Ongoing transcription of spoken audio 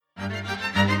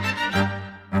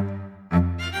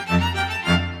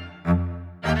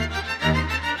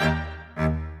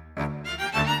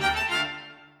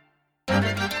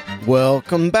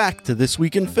Welcome back to This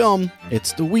Week in Film.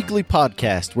 It's the weekly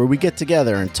podcast where we get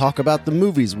together and talk about the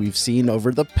movies we've seen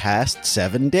over the past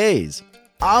 7 days.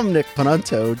 I'm Nick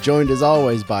Panunto, joined as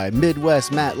always by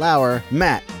Midwest Matt Lauer.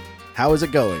 Matt, how is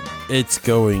it going? It's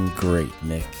going great,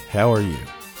 Nick. How are you?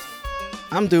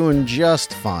 I'm doing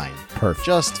just fine. Perfect.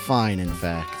 Just fine, in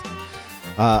fact.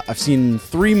 I've seen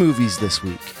 3 movies this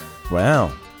week.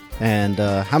 Wow. And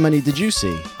how many did you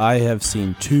see? I have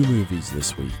seen 2 movies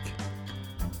this week.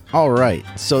 All right,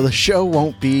 so the show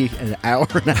won't be an hour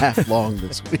and a half long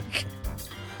this week.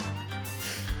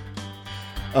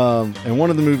 And one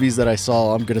of the movies that I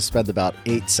saw, I'm going to spend about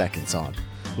 8 seconds on.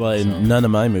 Well, and none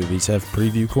of my movies have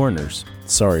preview corners.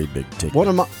 Sorry, Big Ticket. One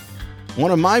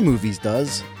of my movies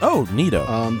does. Oh,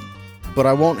 neato. But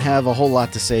I won't have a whole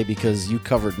lot to say because you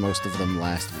covered most of them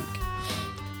last week.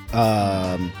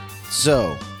 But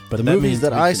the movies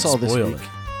that I saw this week,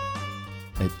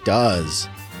 it does.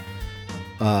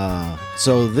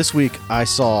 So this week I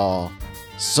saw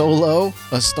Solo,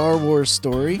 A Star Wars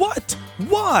Story. What?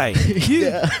 Why?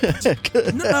 Yeah.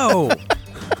 No.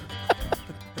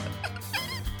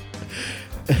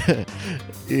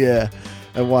 Yeah,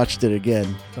 I watched it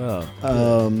again. Oh,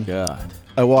 God.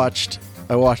 I watched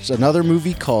another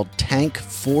movie called Tank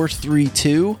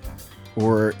 432,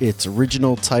 or its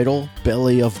original title,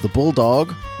 Belly of the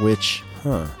Bulldog, which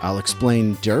I'll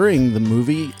explain during the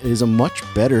movie is a much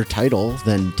better title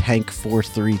than Tank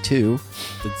 432.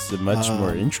 It's a much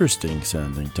more interesting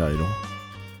sounding title.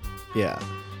 Yeah.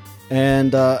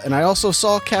 And I also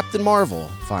saw Captain Marvel,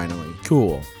 finally.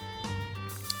 Cool.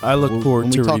 I look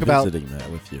forward to revisiting that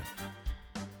with you.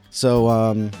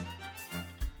 So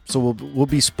we'll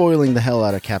be spoiling the hell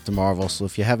out of Captain Marvel, so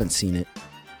if you haven't seen it,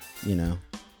 you know,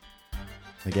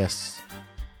 I guess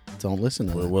don't listen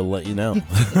to it. We'll let you know.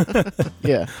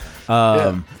 Yeah.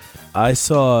 I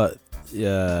saw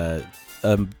a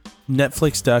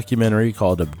Netflix documentary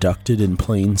called Abducted in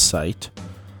Plain Sight.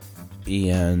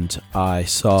 And I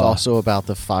saw... It's also about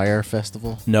the Fire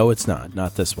Festival? No, it's not.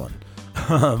 Not this one.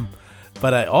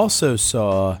 But I also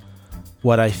saw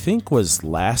what I think was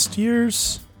last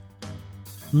year's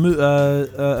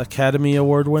Academy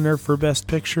Award winner for Best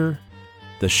Picture,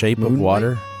 The Shape of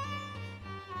Water.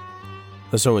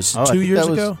 So it was 2 years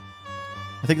ago?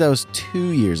 I think that was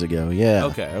 2 years ago, yeah.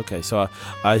 Okay. So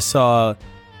I saw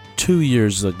 2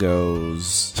 years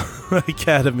ago's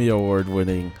Academy Award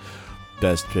winning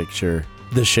Best Picture,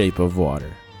 The Shape of Water.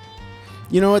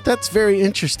 You know what? That's very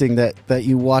interesting that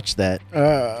you watched that.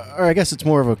 Or I guess it's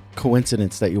more of a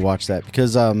coincidence that you watched that,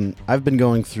 because I've been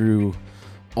going through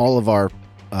all of our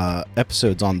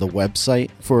episodes on the website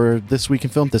for This Week in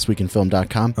Film,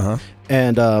 thisweekinfilm.com. Uh-huh.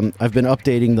 And I've been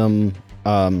updating them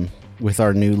with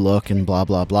our new look and blah,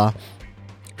 blah, blah.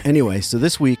 Anyway, so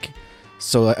this week,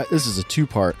 this is a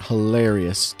 2-part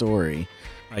hilarious story.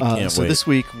 I can't wait. So this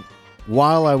week,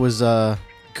 while I was I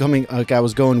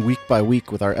was going week by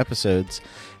week with our episodes,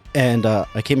 and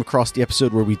I came across the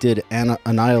episode where we did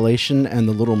Annihilation and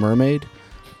The Little Mermaid.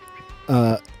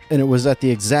 And it was at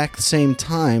the exact same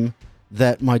time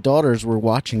that my daughters were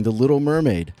watching The Little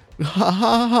Mermaid. Ha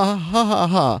ha ha ha ha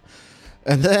ha.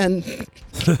 And then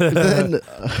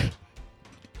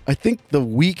I think the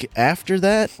week after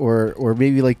that, or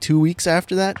maybe like 2 weeks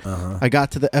after that, I got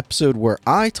to the episode where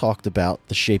I talked about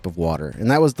The Shape of Water.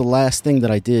 And that was the last thing that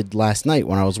I did last night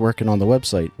when I was working on the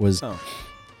website was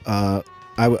I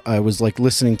was like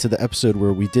listening to the episode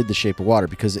where we did The Shape of Water,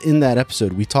 because in that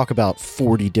episode we talk about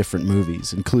 40 different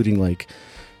movies, including like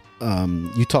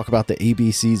you talk about the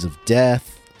ABCs of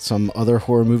Death, some other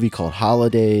horror movie called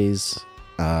Holidays.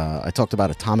 I talked about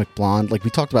Atomic Blonde. Like,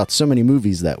 we talked about so many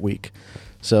movies that week.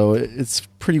 So it's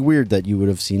pretty weird that you would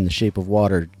have seen The Shape of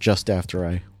Water just after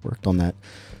I worked on that.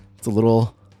 It's a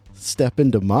little step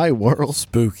into my world.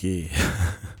 Spooky.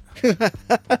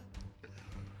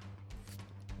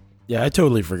 Yeah, I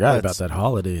totally forgot about that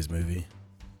Holidays movie.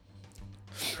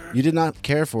 You did not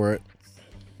care for it.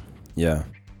 Yeah.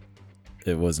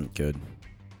 It wasn't good.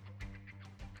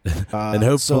 And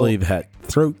hopefully that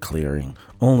throat clearing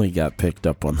only got picked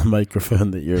up on the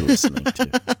microphone that you're listening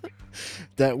to.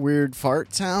 That weird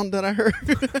fart sound that I heard.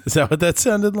 Is that what that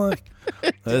sounded like?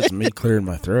 That's me clearing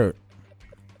my throat.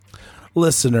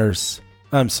 Listeners,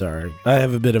 I'm sorry. I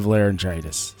have a bit of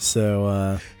laryngitis,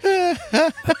 so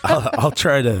I'll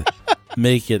try to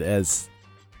make it as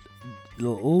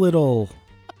little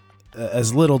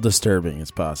disturbing as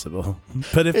possible.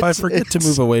 But if I forget to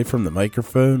move away from the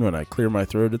microphone when I clear my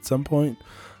throat at some point,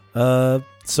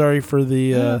 sorry for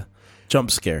the jump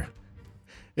scare.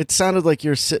 It sounded like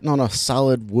you're sitting on a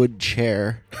solid wood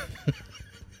chair.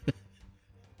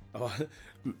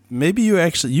 Maybe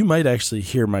you might actually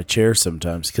hear my chair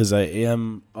sometimes because I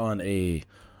am on a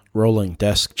rolling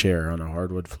desk chair on a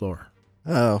hardwood floor.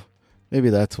 Oh, maybe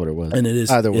that's what it was. And it is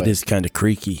either way. It is kind of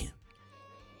creaky.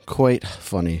 Quite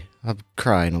funny. I'm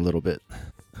crying a little bit.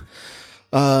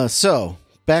 So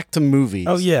back to movies.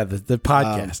 Oh yeah, the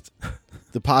podcast.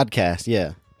 The podcast,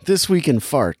 yeah. This week in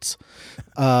farts.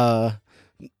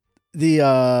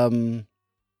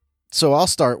 So I'll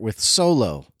start with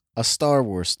Solo, a Star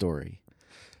Wars story.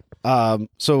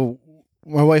 So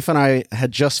my wife and I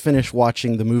had just finished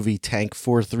watching the movie Tank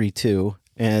 432,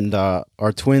 and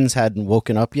our twins hadn't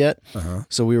woken up yet. Uh-huh.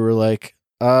 So we were like,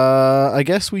 I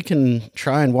guess we can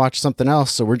try and watch something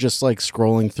else. So we're just like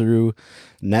scrolling through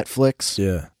Netflix.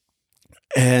 Yeah.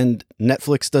 And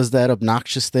Netflix does that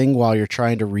obnoxious thing while you're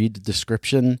trying to read the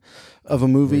description of a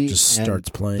movie. It just starts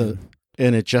playing.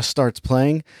 And it just starts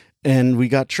playing. And we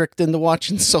got tricked into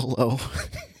watching Solo.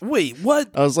 Wait, what?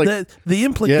 I was like, the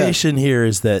implication here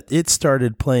is that it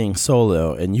started playing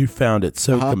Solo and you found it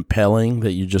so compelling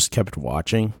that you just kept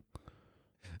watching.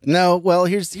 No, well,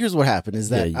 here's what happened is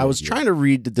that I was trying to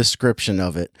read the description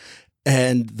of it,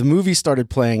 and the movie started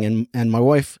playing, and my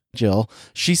wife, Jill,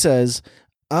 she says,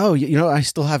 oh, I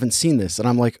still haven't seen this. And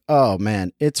I'm like, oh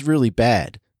man, it's really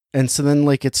bad. And so then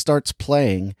like it starts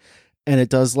playing, and it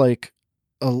does like,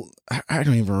 I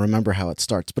don't even remember how it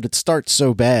starts, but it starts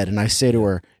so bad. And I say to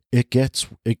her, it gets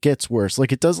worse.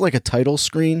 Like it does like a title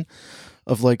screen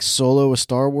of like Solo, a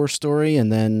Star Wars story.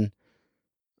 And then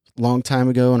long time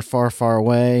ago and far, far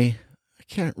away. I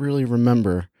can't really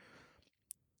remember.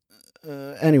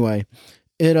 Anyway,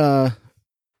 and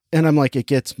I'm like, it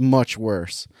gets much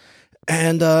worse.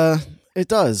 And it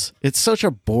does. It's such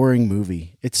a boring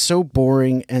movie. It's so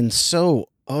boring and so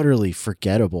utterly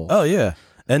forgettable. Oh, yeah.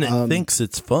 And it thinks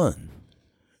it's fun.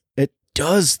 It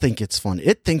does think it's fun.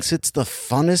 It thinks it's the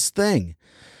funnest thing.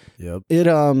 Yep.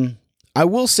 I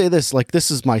will say this, like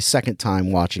this is my second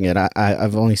time watching it.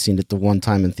 I've only seen it the one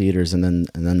time in theaters and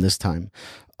then this time.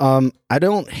 I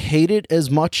don't hate it as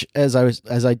much as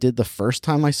I did the first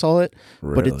time I saw it,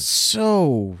 really? But it's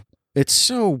so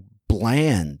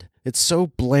bland. It's so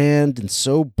bland and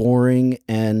so boring.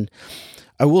 And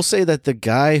I will say that the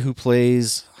guy who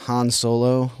plays Han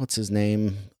Solo, what's his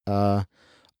name?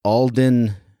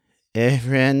 Alden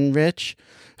Ehrenreich.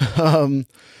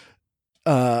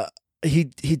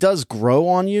 He does grow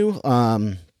on you.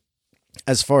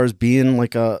 As far as being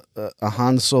like a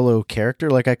Han Solo character,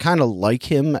 like I kind of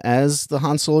like him as the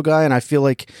Han Solo guy, and I feel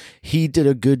like he did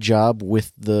a good job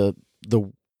with the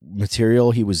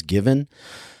material he was given.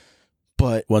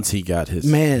 But once he got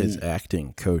his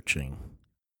acting coaching,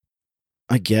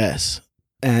 I guess,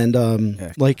 and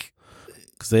like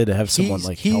because they had to have someone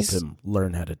like help him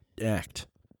learn how to act.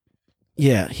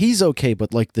 Yeah, he's okay,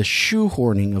 but like the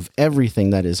shoehorning of everything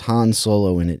that is Han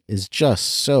Solo in it is just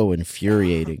so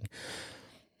infuriating.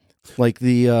 Like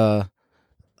the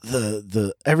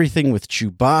everything with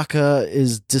Chewbacca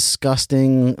is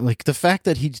disgusting. Like the fact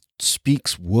that he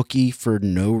speaks Wookiee for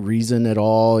no reason at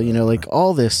all, like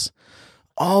all this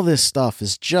stuff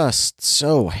is just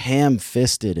so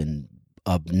ham-fisted and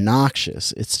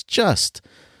obnoxious. It's just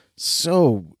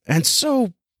so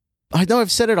I know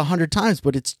I've said it 100 times,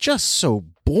 but it's just so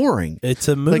boring. It's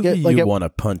a movie you want to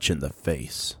punch in the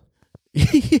face.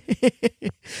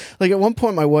 Like at one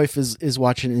point my wife is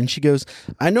watching it and she goes,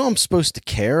 I know I'm supposed to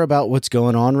care about what's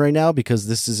going on right now because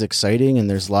this is exciting and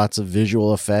there's lots of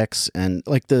visual effects and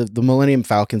like the Millennium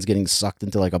Falcon's getting sucked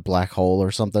into like a black hole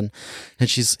or something. And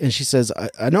she says,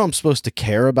 I know I'm supposed to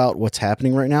care about what's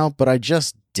happening right now, but I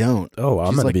just don't. Oh,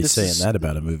 I'm going to be saying that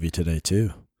about a movie today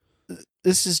too.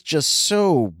 This is just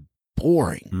so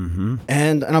boring. Mm-hmm.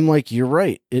 And I'm like, you're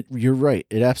right. You're right.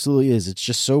 It absolutely is. It's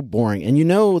just so boring.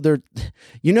 And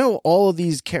all of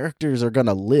these characters are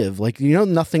gonna live. Like,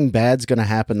 nothing bad's gonna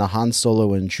happen to Han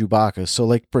Solo and Chewbacca. So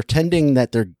like pretending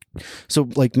that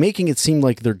making it seem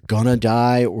like they're gonna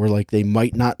die or like they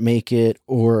might not make it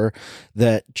or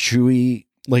that Chewie,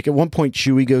 like at one point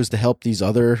Chewie goes to help these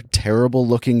other terrible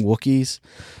looking Wookiees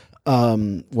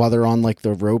while they're on like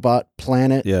the robot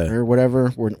planet or whatever,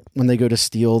 when they go to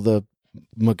steal the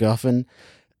MacGuffin,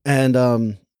 and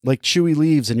like Chewie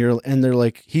leaves and they're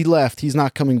like, he left, he's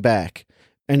not coming back,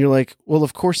 and you're like, well,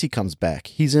 of course he comes back.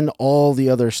 He's in all the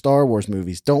other Star Wars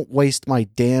movies. Don't waste my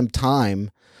damn time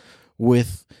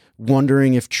with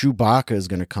wondering if Chewbacca is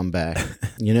going to come back.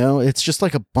 It's just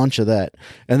like a bunch of that.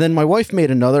 And then my wife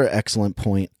made another excellent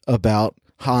point about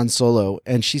Han Solo,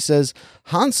 and she says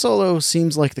Han Solo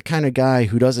seems like the kind of guy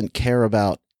who doesn't care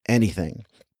about anything.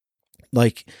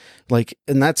 like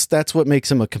and that's what makes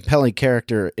him a compelling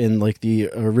character in like the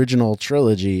original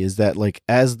trilogy, is that like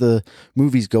as the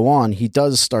movies go on, he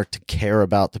does start to care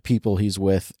about the people he's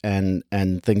with and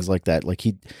things like that. Like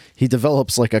he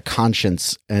develops like a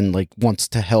conscience and like wants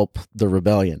to help the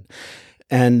rebellion.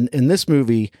 And in this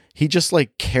movie, he just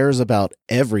like cares about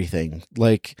everything.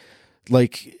 Like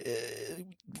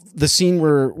the scene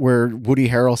where Woody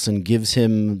Harrelson gives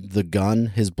him the gun,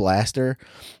 his blaster,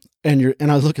 and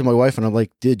I look at my wife and I'm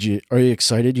like, are you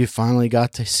excited? You finally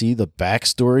got to see the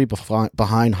backstory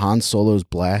behind Han Solo's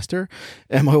blaster?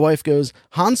 And my wife goes,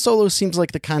 Han Solo seems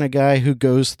like the kind of guy who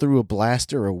goes through a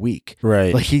blaster a week.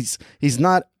 Right. Like he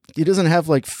doesn't have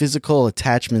like physical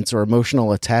attachments or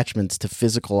emotional attachments to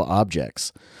physical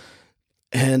objects.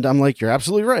 And I'm like, you're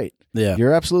absolutely right. Yeah.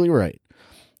 You're absolutely right.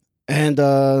 And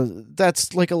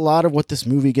that's like a lot of what this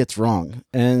movie gets wrong.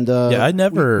 And I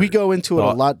never we go into it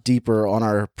a lot deeper on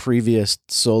our previous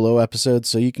Solo episodes,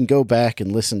 so you can go back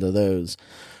and listen to those.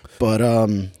 But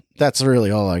that's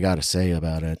really all I got to say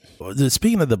about it.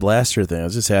 Speaking of the blaster thing, I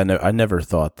was just saying, I never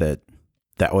thought that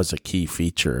was a key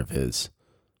feature of his.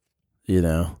 You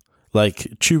know, like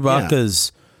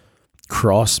Chewbacca's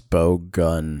crossbow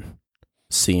gun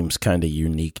seems kind of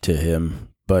unique to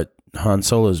him, but Han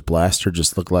Solo's blaster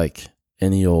just looked like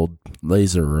any old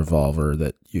laser revolver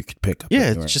that you could pick up. Yeah,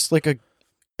 anywhere. it's just like a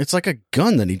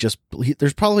gun that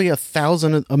there's probably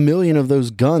 1,000, 1,000,000 of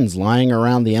those guns lying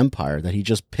around the Empire that he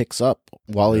just picks up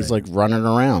while he's like running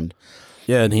around.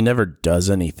 Yeah, and he never does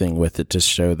anything with it to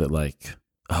show that like,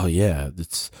 oh yeah,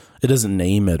 it doesn't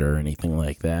name it or anything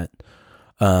like that.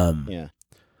 Yeah.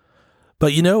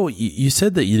 But you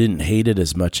said that you didn't hate it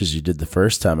as much as you did the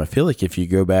first time. I feel like if you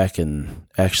go back and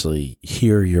actually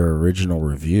hear your original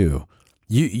review,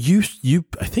 you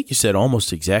I think you said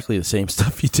almost exactly the same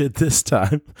stuff you did this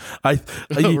time.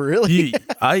 Really?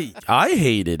 I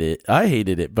hated it. I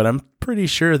hated it, but I'm pretty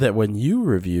sure that when you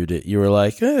reviewed it, you were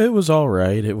like, it was all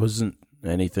right. It wasn't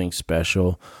anything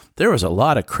special. There was a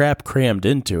lot of crap crammed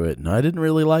into it, and I didn't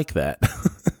really like that.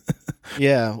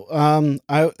 Yeah.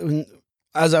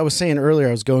 As I was saying earlier,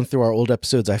 I was going through our old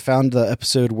episodes. I found the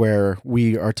episode where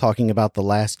we are talking about The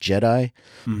Last Jedi,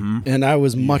 and I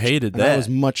was hated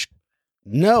that.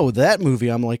 No, that movie,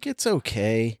 I'm like, it's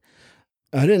okay.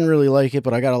 I didn't really like it,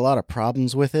 but I got a lot of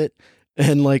problems with it.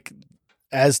 And like,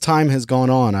 as time has gone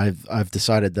on, I've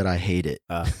decided that I hate it.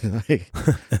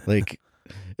 like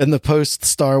in the post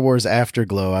Star Wars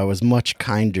afterglow, I was much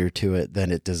kinder to it than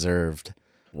it deserved.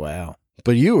 Wow.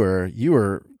 But you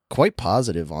were quite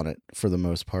positive on it for the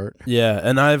most part. Yeah,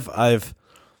 and I've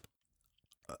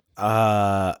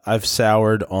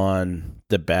soured on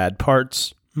the bad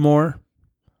parts more.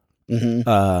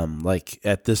 Mm-hmm. Like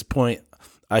at this point,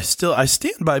 I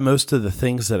stand by most of the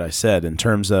things that I said in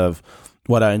terms of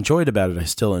what I enjoyed about it. I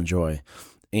still enjoy,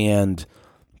 and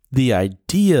the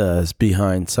ideas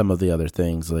behind some of the other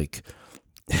things, like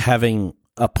having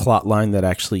a plot line that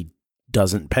actually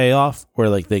doesn't pay off, where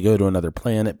like they go to another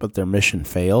planet but their mission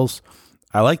fails.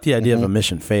 I like the idea of a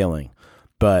mission failing,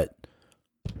 but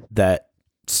that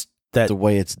the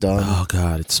way it's done, oh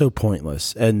god, it's so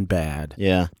pointless and bad.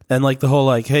 Yeah. And like the whole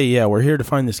like, hey, yeah, we're here to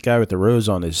find this guy with the rose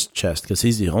on his chest because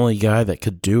he's the only guy that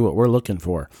could do what we're looking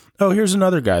for. Oh, here's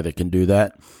another guy that can do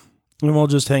that, and we'll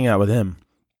just hang out with him.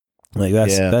 Like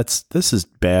this is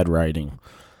bad writing.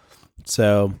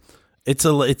 So it's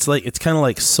kind of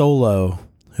like Solo.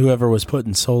 Whoever was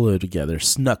putting Solo together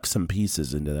snuck some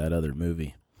pieces into that other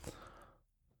movie.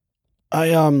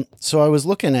 So I was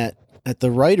looking at the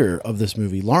writer of this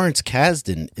movie. Lawrence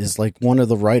Kasdan is like one of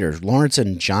the writers. Lawrence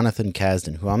and Jonathan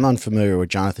Kasdan, who I'm unfamiliar with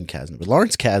Jonathan Kasdan, but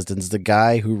Lawrence Kasdan's the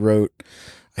guy who wrote,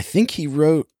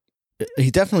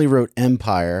 he definitely wrote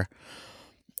Empire.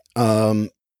 And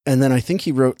then I think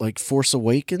he wrote like Force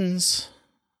Awakens,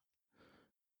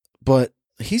 but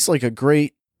he's like a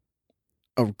great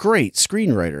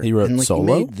screenwriter. He wrote and, like,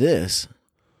 Solo? He made this.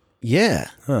 Yeah.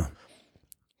 Huh.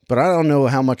 But I don't know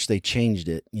how much they changed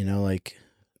it, like.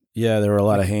 Yeah, there were a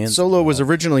lot of hands. Solo was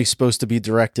originally supposed to be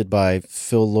directed by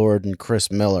Phil Lord and Chris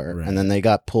Miller, right. And then they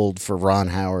got pulled for Ron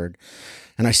Howard.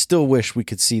 And I still wish we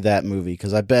could see that movie,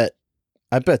 because I bet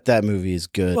that movie is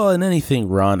good. Well, and anything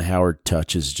Ron Howard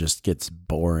touches just gets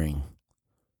boring.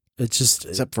 It's just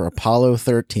except for Apollo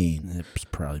 13. It's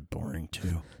probably boring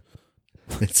too.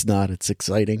 It's not. It's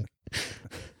exciting.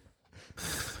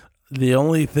 The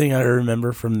only thing I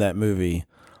remember from that movie,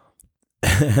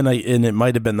 and it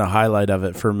might have been the highlight of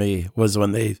it for me, was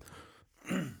when they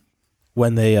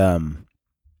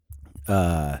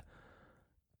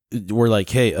were like,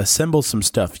 hey, assemble some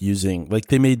stuff using, like,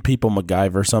 they made people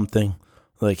MacGyver something.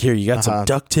 Like, here, you got some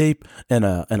duct tape and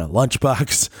a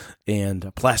lunchbox and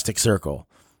a plastic circle.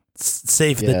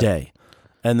 Save the day.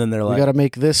 And then they're like, we got to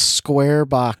make this square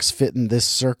box fit in this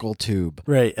circle tube.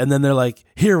 Right. And then they're like,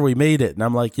 here, we made it. And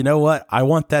I'm like, you know what? I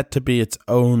want that to be its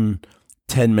own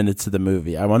 10 minutes of the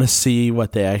movie. I want to see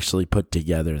what they actually put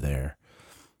together there.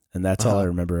 And that's all I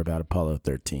remember about Apollo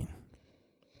 13.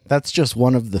 That's just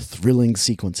one of the thrilling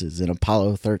sequences in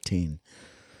Apollo 13.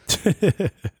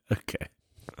 Okay.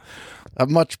 A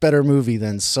much better movie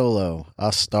than Solo,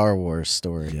 a Star Wars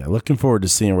story. Yeah, looking forward to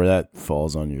seeing where that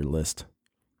falls on your list.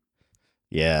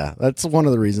 Yeah, that's one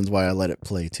of the reasons why I let it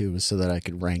play too, is so that I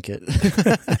could rank it.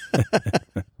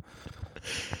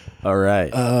 All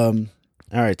right. All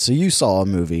right, so you saw a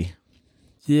movie.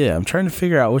 Yeah, I'm trying to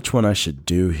figure out which one I should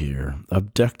do here.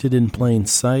 Abducted in Plain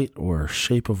Sight or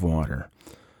Shape of Water.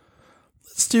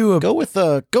 Let's do go with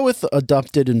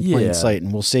Abducted in Plain Sight,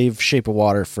 and we'll save Shape of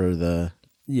Water for the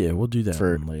we'll do that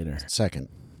one later. Second.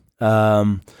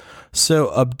 So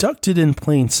Abducted in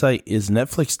Plain Sight is a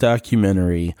Netflix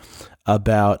documentary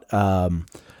about a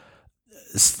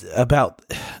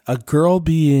girl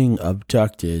being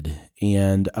abducted,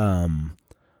 and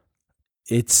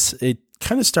it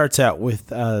kind of starts out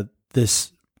with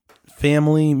this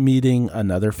family meeting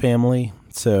another family.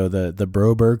 So the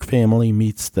Broberg family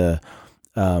meets the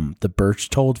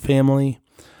Berchtold family,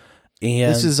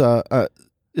 and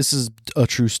this is a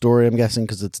true story, I'm guessing,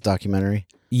 because it's a documentary.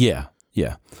 Yeah.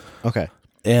 Okay.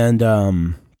 And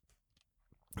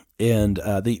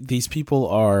these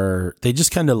people they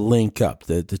just kind of link up.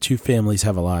 The two families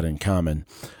have a lot in common,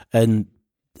 and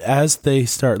as they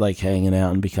start like hanging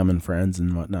out and becoming friends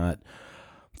and whatnot,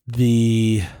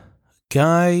 the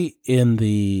guy in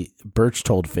the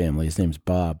Berchtold family, his name's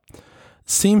Bob,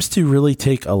 seems to really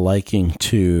take a liking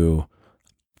to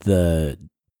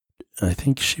I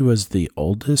think she was the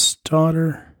oldest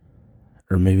daughter,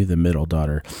 or maybe the middle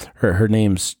daughter. Her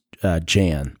name's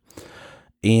Jan,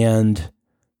 and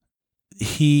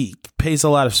he pays a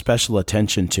lot of special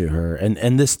attention to her.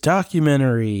 And this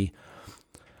documentary,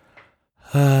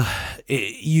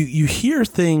 you hear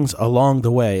things along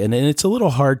the way, and it's a little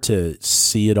hard to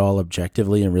see it all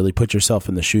objectively and really put yourself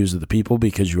in the shoes of the people,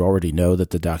 because you already know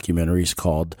that the documentary is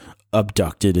called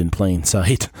Abducted in Plain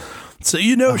Sight. So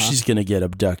she's going to get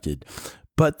abducted.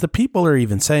 But the people are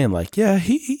even saying like, yeah,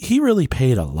 he really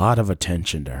paid a lot of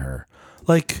attention to her.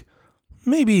 Like,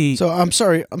 maybe. So I'm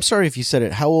sorry if you said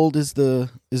it. How old is the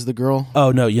girl?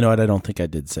 Oh no, you know what? I don't think I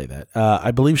did say that.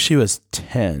 I believe she was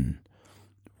 10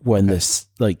 when this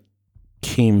like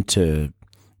came to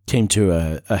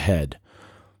a head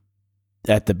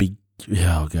at the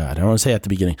oh god, I don't want to say at the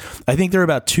beginning. I think there were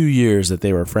about 2 years that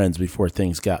they were friends before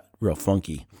things got real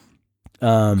funky.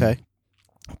 Okay.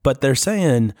 But they're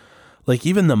saying, like,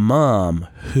 even the mom,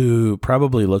 who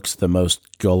probably looks the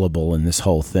most gullible in this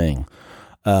whole thing,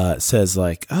 says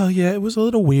like, oh yeah, it was a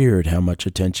little weird how much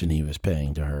attention he was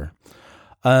paying to her.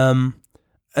 And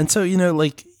so,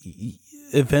 like,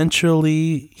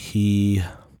 eventually he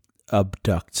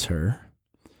abducts her,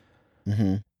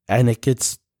 and it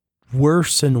gets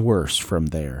worse and worse from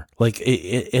there. Like,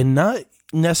 and not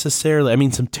necessarily, I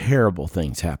mean, some terrible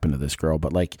things happen to this girl,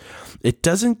 but like, it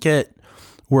doesn't get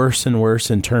worse and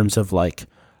worse in terms of like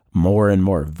more and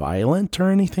more violent or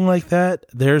anything like that.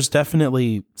 There's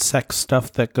definitely sex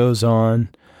stuff that goes on.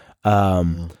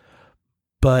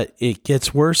 But it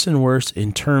gets worse and worse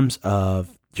in terms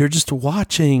of you're just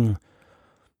watching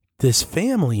this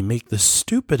family make the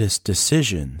stupidest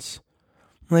decisions.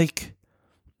 Like,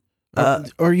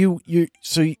 are you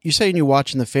so you're saying you're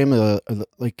watching the family,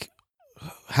 like,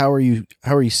 how are you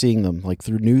seeing them? Like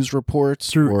through news reports?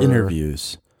 Through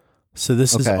interviews. So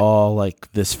this is all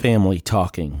like this family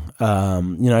talking.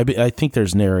 I think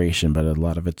there's narration, but a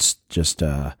lot of it's just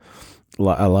a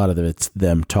lot of it's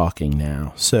them talking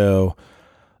now. So,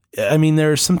 I mean,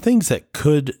 there are some things that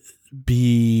could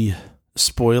be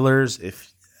spoilers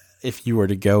if you were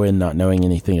to go in not knowing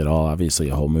anything at all. Obviously,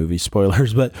 a whole movie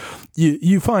spoilers, but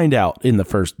you find out in the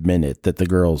first minute that the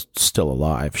girl's still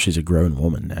alive. She's a grown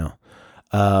woman now.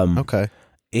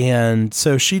 And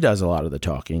so she does a lot of the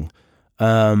talking.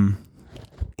 And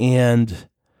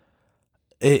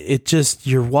it just,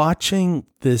 you're watching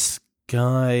this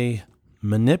guy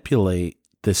manipulate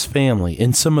this family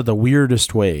in some of the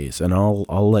weirdest ways. And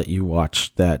I'll let you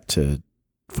watch that to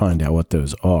find out what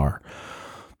those are.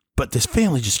 But this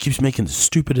family just keeps making the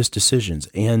stupidest decisions.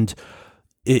 And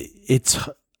it's,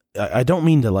 I don't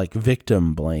mean to like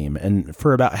victim blame. And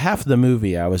for about half of the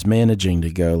movie, I was managing to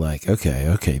go like,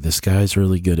 okay, this guy's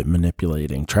really good at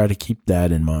manipulating. Try to keep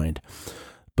that in mind.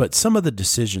 But some of the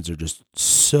decisions are just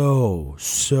so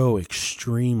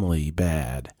extremely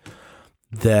bad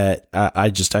that I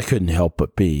couldn't help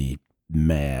but be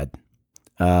mad.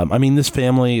 I mean, this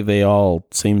family, they all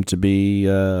seem to be,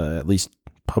 at least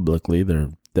publicly,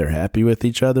 they're happy with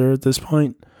each other at this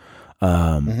point.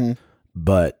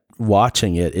 But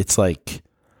watching it, it's like,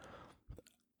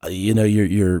 you know,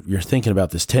 you're thinking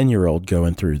about this 10-year-old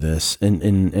going through this, and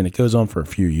it goes on for a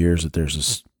few years that there's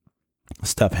this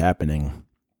stuff happening,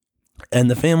 and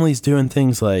the family's doing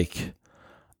things like,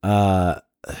 I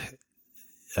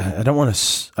don't want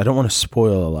to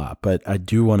spoil a lot, but I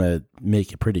do want to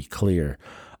make it pretty clear.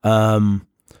 Like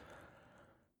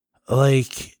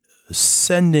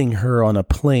sending her on a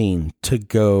plane to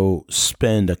go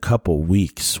spend a couple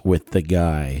weeks with the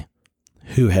guy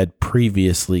who had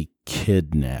previously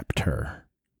kidnapped her.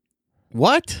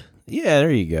 What? Yeah,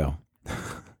 there you go.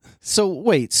 So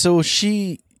wait, so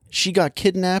she got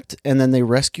kidnapped and then they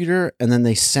rescued her and then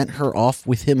they sent her off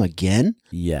with him again?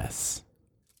 Yes.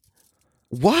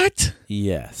 What?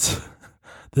 Yes.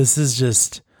 This is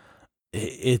just,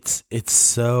 it's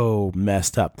so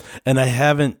messed up. And I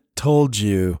haven't told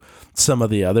you some of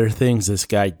the other things this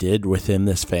guy did within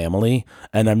this family,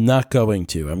 and I'm not going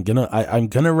to. I'm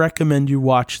gonna recommend you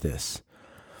watch this.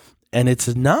 And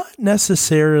it's not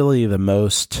necessarily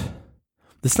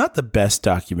it's not the best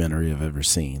documentary I've ever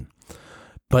seen,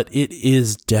 but it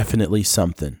is definitely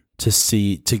something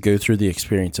to go through the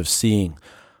experience of seeing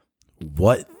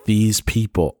what these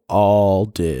people all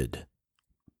did,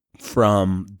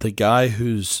 from the guy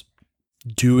who's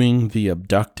doing the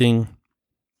abducting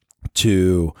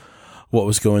to what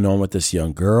was going on with this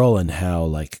young girl and how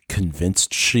like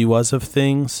convinced she was of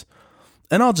things.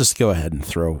 And I'll just go ahead and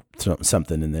throw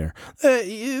something in there.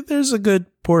 There's a good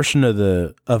portion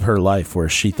of her life where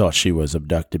she thought she was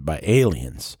abducted by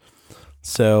aliens.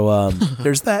 So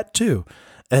there's that too.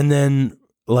 And then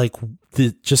like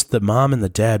just the mom and the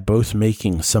dad both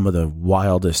making some of the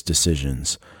wildest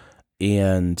decisions.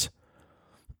 And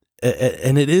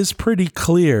it is pretty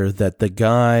clear that the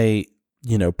guy,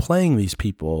 you know, playing these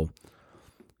people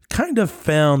kind of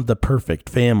found the perfect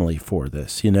family for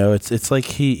this. You know, it's like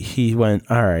he went,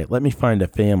 all right, let me find a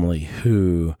family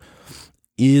who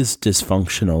is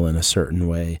dysfunctional in a certain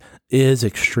way, is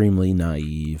extremely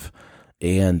naive,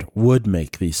 and would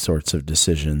make these sorts of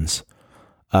decisions.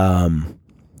 And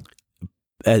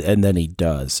then he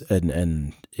does.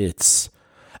 And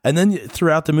then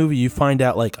throughout the movie, you find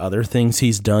out like other things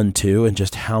he's done too, and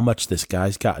just how much this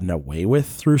guy's gotten away with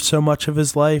through so much of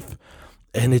his life.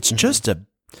 And it's just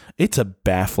it's a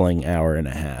baffling hour and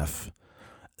a half.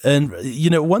 And, you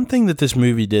know, one thing that this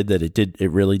movie did that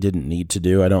it really didn't need to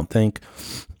do, I don't think,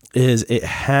 is it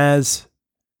has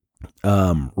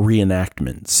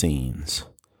reenactment scenes.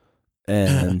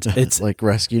 And it's like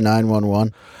Rescue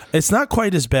 911. It's not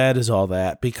quite as bad as all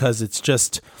that, because it's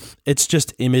just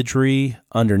imagery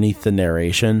underneath the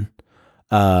narration.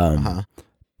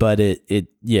 But it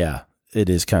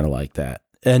is kind of like that.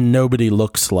 And nobody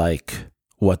looks like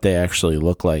what they actually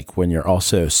look like when you're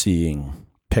also seeing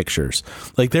pictures.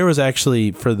 Like there was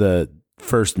actually, for the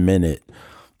first minute,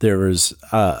 there was,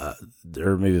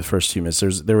 or maybe the first 2 minutes,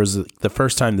 there was the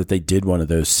first time that they did one of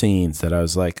those scenes that I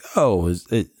was like, oh,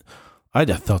 I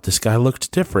thought this guy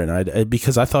looked different.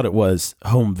 Because I thought it was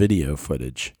home video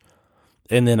footage.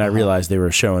 And then I realized they were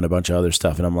showing a bunch of other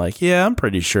stuff, and I'm like, yeah, I'm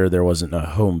pretty sure there wasn't a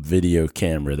home video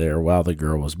camera there while the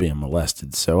girl was being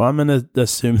molested. So I'm going to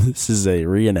assume this is a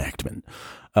reenactment.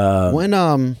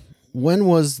 When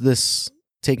was this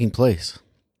taking place?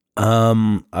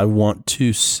 I want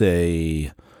to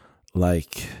say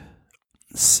like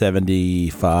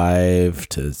 75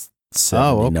 to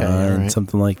 79,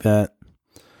 something like that.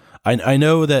 I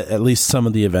know that at least some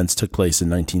of the events took place in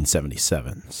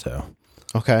 1977. So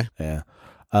okay, yeah.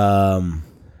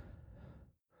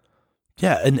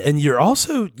 Yeah, and you're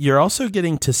also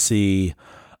getting to see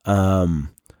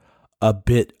a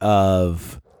bit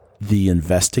of the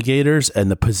investigators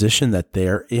and the position that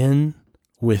they're in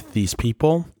with these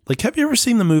people. Like, have you ever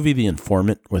seen the movie The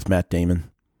Informant with Matt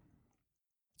Damon?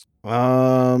 Is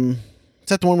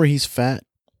that the one where he's fat?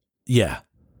 Yeah.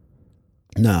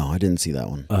 No, I didn't see that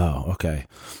one. Oh, okay.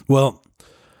 Well,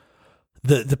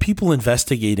 the people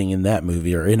investigating in that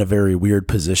movie are in a very weird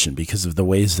position because of the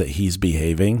ways that he's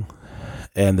behaving.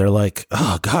 And they're like,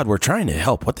 oh, God, we're trying to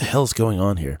help. What the hell's going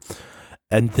on here?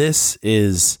 And this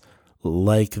is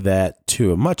like that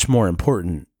to a much more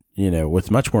important,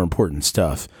 with much more important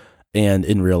stuff and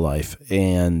in real life.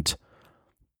 And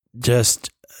just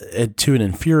to an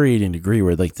infuriating degree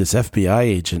where like this FBI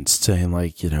agent's saying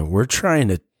like, we're trying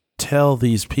to tell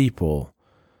these people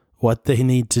what they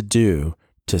need to do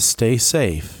to stay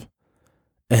safe,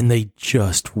 and they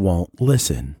just won't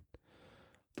listen.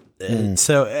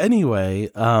 So anyway,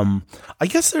 I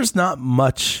guess there's not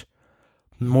much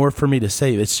more for me to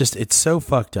say. It's so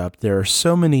fucked up. There are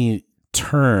so many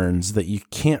turns that you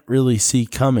can't really see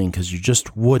coming because you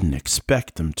just wouldn't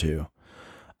expect them to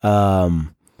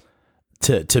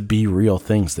be real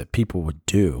things that people would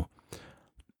do.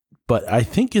 But I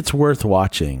think it's worth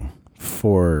watching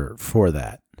for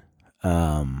that.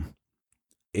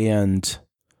 And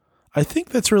I think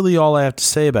that's really all I have to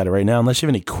say about it right now, unless you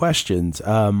have any questions.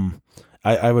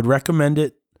 I would recommend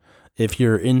it if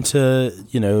you're into,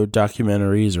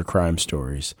 documentaries or crime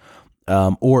stories.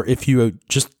 Or if you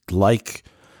just like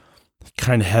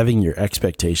kind of having your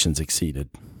expectations exceeded.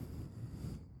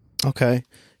 Okay.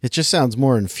 It just sounds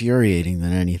more infuriating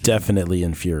than anything. Definitely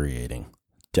infuriating.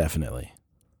 Definitely.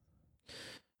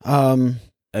 And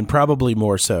probably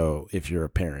more so if you're a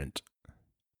parent.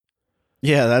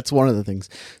 Yeah, that's one of the things.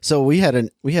 So we had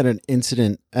an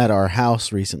incident at our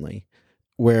house recently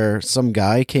where some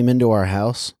guy came into our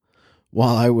house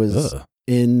while I was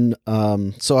in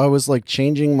so I was like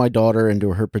changing my daughter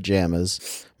into her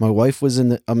pajamas. My wife was in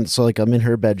the I'm in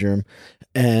her bedroom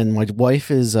and my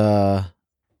wife is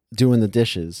doing the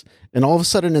dishes. And all of a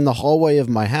sudden in the hallway of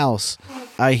my house,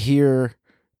 I hear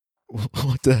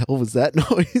what the hell was that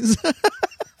noise?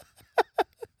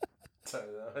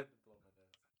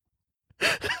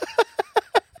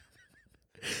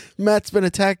 Matt's been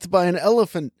attacked by an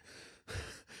elephant.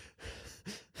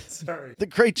 Sorry. The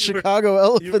great Chicago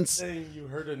elephants. You were saying you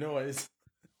heard a noise.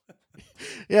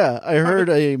 Yeah, I heard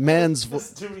a man's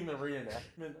voice. Doing the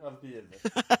reenactment of the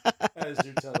event as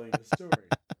you're telling the story.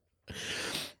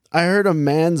 I heard a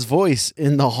man's voice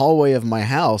in the hallway of my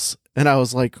house, and I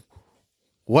was like,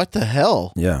 what the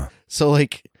hell? Yeah. So,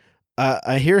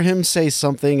 I hear him say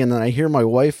something, and then I hear my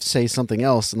wife say something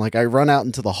else, and, I run out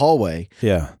into the hallway.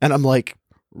 Yeah. And I'm,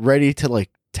 ready to,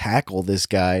 tackle this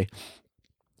guy.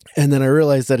 And then I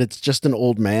realized that it's just an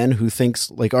old man who thinks,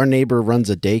 our neighbor runs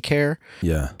a daycare.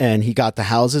 Yeah. And he got the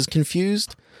houses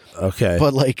confused. Okay.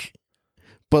 But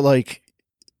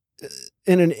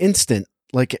in an instant,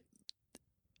 you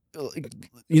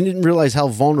didn't realize how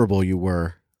vulnerable you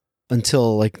were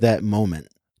until, that moment.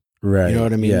 Right. You know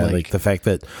what I mean? Yeah, the fact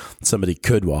that somebody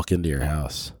could walk into your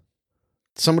house.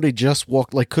 Somebody just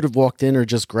could have walked in or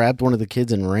just grabbed one of the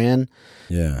kids and ran.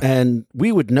 Yeah. And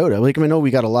we would notice. I know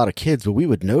we got a lot of kids, but we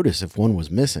would notice if one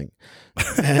was missing.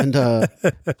 And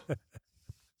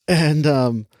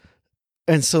and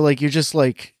so you're just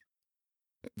the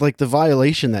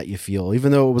violation that you feel,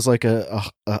 even though it was a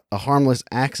harmless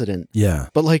accident. Yeah.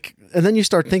 But and then you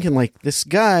start thinking this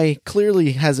guy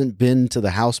clearly hasn't been to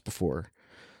the house before.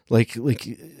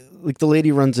 The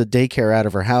lady runs a daycare out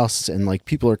of her house and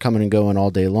people are coming and going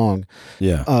all day long.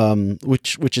 Yeah.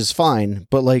 Which is fine.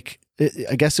 But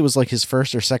I guess it was his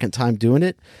first or second time doing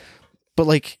it.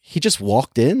 But he just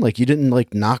walked in. You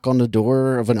didn't knock on the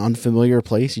door of an unfamiliar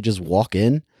place. You just walk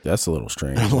in. That's a little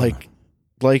strange. And I'm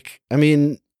I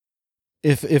mean,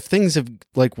 if things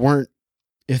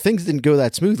if things didn't go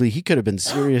that smoothly, he could have been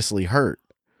seriously hurt.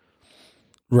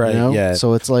 Right. Yeah.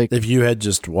 So it's if you had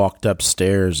just walked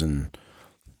upstairs and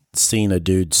seen a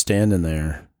dude standing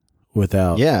there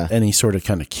without any sort of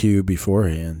kind of cue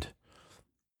beforehand.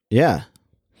 Yeah.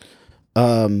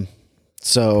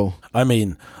 So I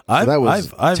mean, that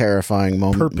was a terrifying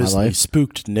moment in my purposely life.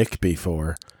 spooked Nick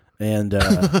before. And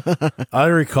I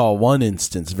recall one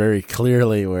instance very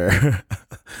clearly where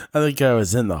I think I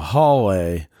was in the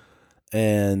hallway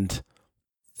and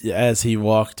as he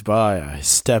walked by, I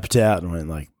stepped out and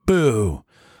went boo.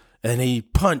 And he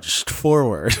punched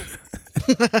forward.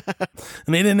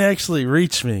 And he didn't actually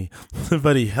reach me,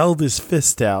 but he held his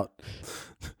fist out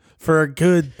for a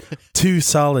good 2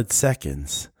 solid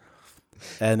seconds.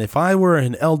 And if I were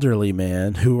an elderly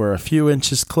man who were a few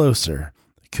inches closer,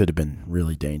 it could have been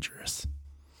really dangerous.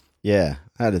 Yeah,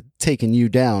 I'd have taken you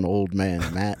down, old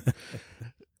man, Matt.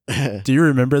 Do you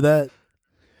remember that?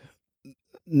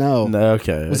 No.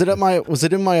 Okay. Was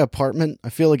it in my apartment? I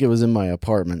feel like it was in my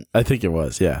apartment. I think it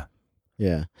was, yeah.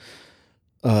 Yeah.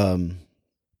 It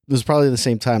was probably the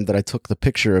same time that I took the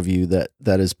picture of you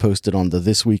that is posted on the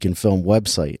This Week in Film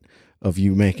website of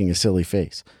you making a silly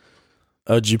face.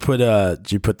 Oh, did you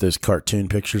put those cartoon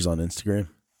pictures on Instagram?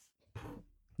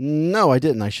 No, I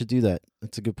didn't. I should do that.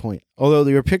 That's a good point. Although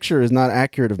your picture is not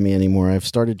accurate of me anymore. I've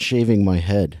started shaving my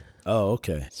head. Oh,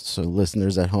 okay. So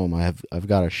listeners at home, I've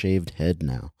got a shaved head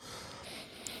now.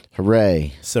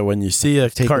 Hooray. So when you see a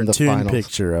cartoon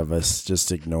picture of us,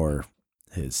 just ignore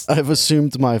his. I've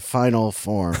assumed my final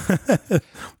form.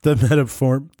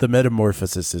 The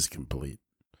metamorphosis is complete.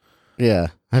 Yeah,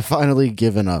 I've finally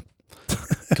given up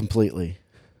completely.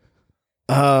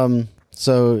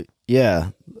 So yeah,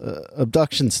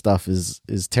 abduction stuff is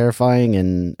terrifying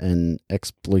and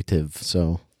exploitive.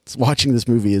 So watching this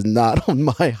movie is not on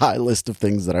my high list of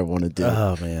things that I want to do.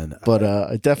 Oh man, but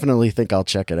I definitely think I'll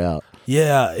check it out.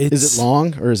 Yeah, is it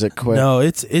long or is it quick? No,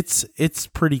 it's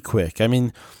pretty quick. I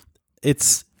mean,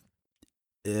 it's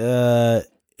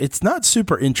not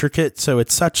super intricate, so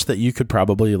it's such that you could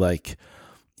probably like,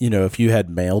 if you had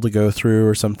mail to go through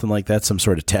or something like that, some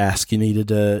sort of task you needed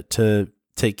to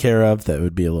take care of, that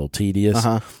would be a little tedious.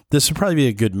 This would probably be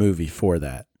a good movie for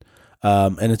that.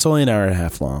 And it's only an hour and a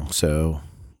half long, so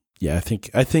yeah, I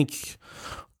think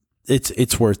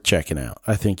it's worth checking out.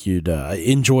 I think you'd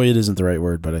enjoy it isn't the right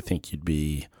word, but I think you'd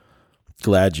be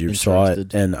glad you saw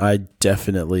it. And I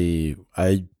definitely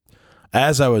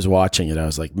as I was watching it, I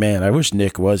was like, man, I wish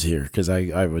Nick was here, because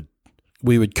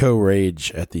we would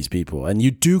co-rage at these people, and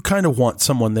you do kind of want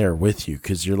someone there with you,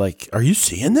 because you're like, are you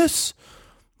seeing this?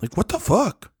 Like, what the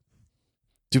fuck?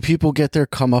 Do people get their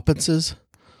comeuppances?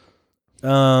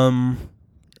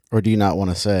 Or do you not want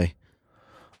to say?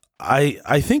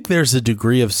 I think there's a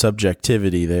degree of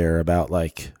subjectivity there about,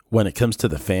 like, when it comes to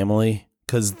the family,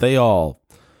 because they all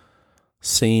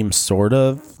seem sort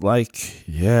of like,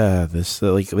 yeah, this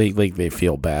like they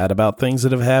feel bad about things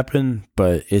that have happened,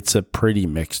 but it's a pretty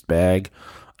mixed bag.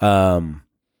 And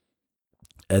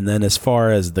then as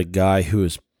far as the guy who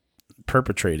is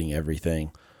perpetrating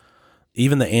everything,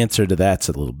 even the answer to that's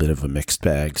a little bit of a mixed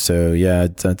bag. So yeah,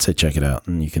 I'd say check it out,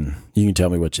 and you can tell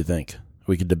me what you think.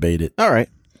 We could debate it. All right.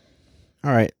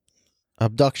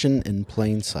 Abduction in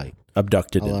Plain Sight.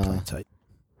 Abducted in Plain Sight.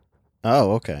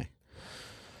 Oh, okay.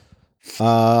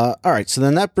 All right. So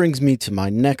then that brings me to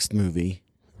my next movie.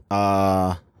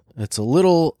 It's a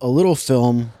little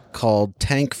film called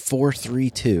Tank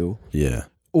 432. Yeah.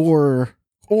 Or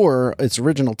its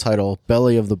original title,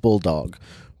 Belly of the Bulldog,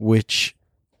 which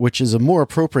is a more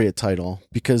appropriate title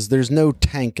because there's no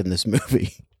tank in this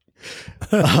movie.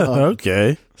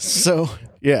 Okay. So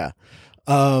yeah.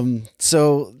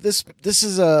 So this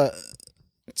is a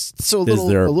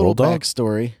little bulldog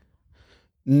backstory.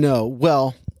 No,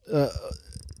 well,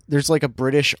 there's like a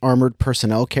British armored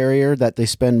personnel carrier that they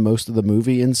spend most of the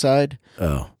movie inside.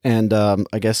 Oh, and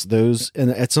I guess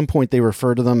and at some point they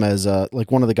refer to them as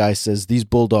like one of the guys says these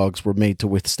bulldogs were made to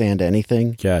withstand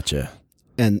anything. Gotcha.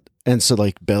 And so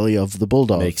like Belly of the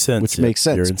Bulldog makes sense, which makes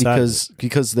sense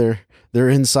because they're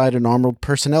inside an armored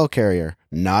personnel carrier,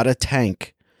 not a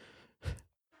tank.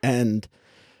 And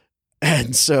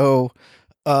so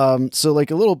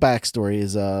like a little backstory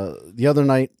is the other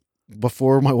night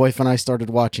before my wife and I started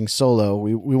watching Solo,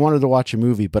 we wanted to watch a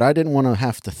movie, but I didn't want to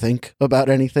have to think about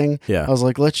anything. Yeah. I was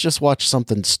like, let's just watch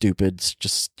something stupid.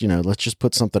 Just, let's just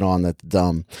put something on that's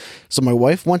dumb. So my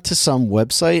wife went to some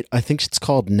website. I think it's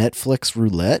called Netflix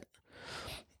Roulette.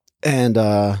 And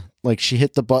like she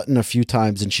hit the button a few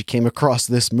times and she came across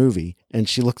this movie and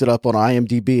she looked it up on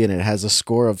IMDb and it has a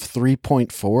score of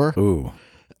 3.4. Ooh.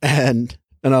 And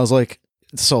I was like,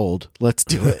 sold. Let's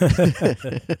do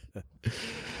it.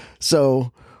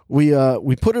 So we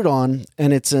put it on,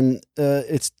 and it's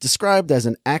described as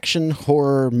an action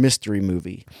horror mystery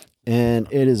movie, and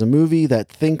it is a movie that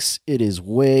thinks it is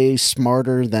way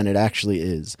smarter than it actually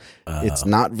is. It's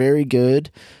not very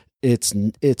good. It's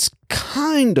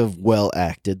kind of well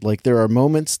acted. Like there are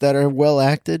moments that are well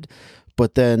acted,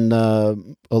 but then a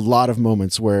lot of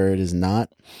moments where it is not.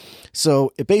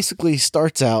 So it basically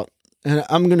starts out, and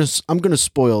I'm gonna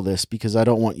spoil this because I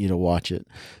don't want you to watch it.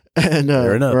 And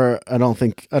or I don't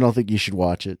think you should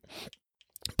watch it.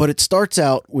 But it starts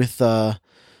out with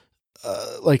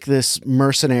like this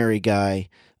mercenary guy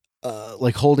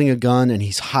like holding a gun and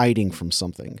he's hiding from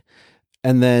something.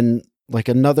 And then like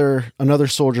another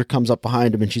soldier comes up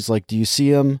behind him and she's like, "Do you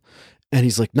see him?" And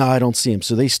he's like, "No, I don't see him."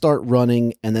 So they start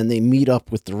running and then they meet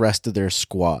up with the rest of their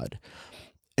squad.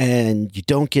 And you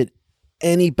don't get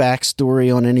any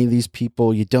backstory on any of these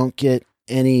people. You don't get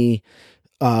any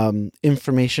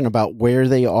information about where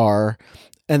they are.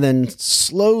 And then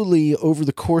slowly over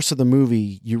the course of the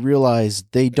movie, you realize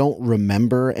they don't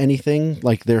remember anything.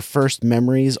 Like their first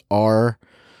memories are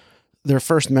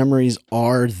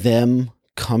them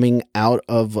coming out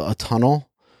of a tunnel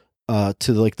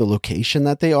to like the location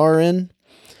that they are in.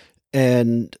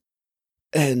 And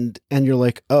you're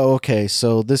like, oh, okay,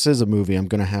 so this is a movie I'm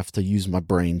going to have to use my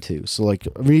brain too. So like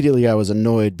immediately I was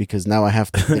annoyed because now I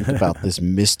have to think about this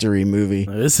mystery movie.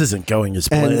 This isn't going as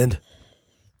planned.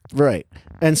 Right.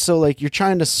 And so like you're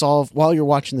trying to solve, while you're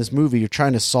watching this movie, you're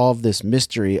trying to solve this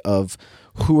mystery of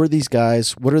who are these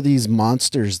guys? What are these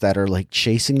monsters that are like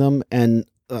chasing them? And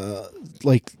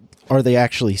like, are they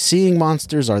actually seeing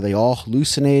monsters? Are they all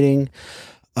hallucinating?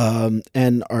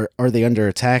 And are they under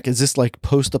attack? Is this like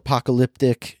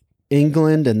post-apocalyptic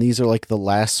England, and these are like the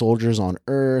last soldiers on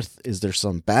Earth? Is there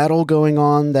some battle going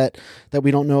on that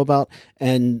we don't know about?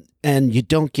 And you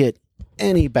don't get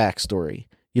any backstory.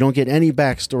 You don't get any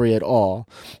backstory at all.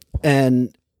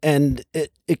 And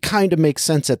it kind of makes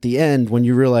sense at the end when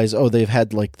you realize, oh, they've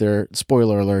had like their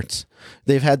spoiler alerts.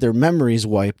 They've had their memories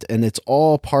wiped, and it's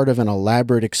all part of an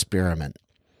elaborate experiment.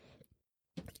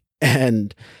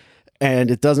 And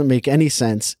it doesn't make any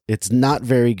sense. It's not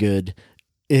very good.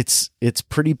 It's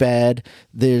pretty bad.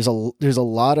 There's a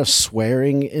lot of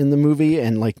swearing in the movie,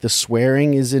 and like the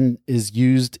swearing is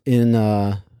used in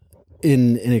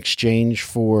exchange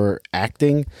for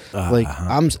acting. Like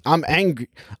I'm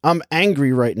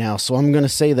angry right now, so I'm gonna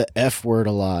say the F word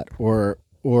a lot, or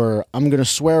I'm gonna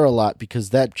swear a lot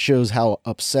because that shows how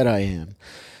upset I am.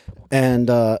 And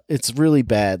it's really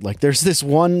bad. Like there's this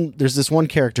one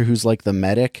character who's like the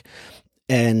medic,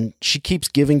 and she keeps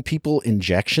giving people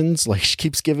injections. Like she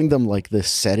keeps giving them like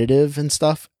this sedative and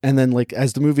stuff. And then like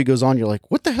as the movie goes on, you're like,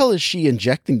 what the hell is she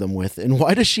injecting them with? And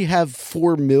why does she have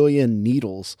 4 million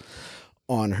needles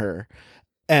on her?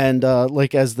 And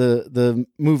like as the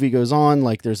movie goes on,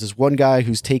 like there's this one guy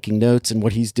who's taking notes, and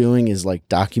what he's doing is like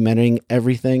documenting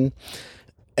everything.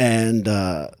 And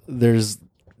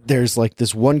there's like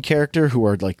this one character who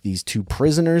are like these 2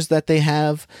 prisoners that they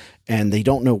have, and they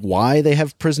don't know why they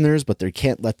have prisoners, but they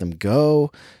can't let them go.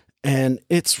 And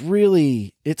it's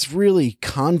really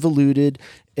convoluted.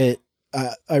 I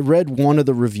read one of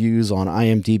the reviews on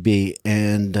IMDb,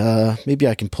 and maybe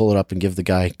I can pull it up and give the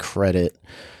guy credit.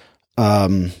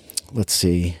 Let's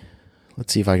see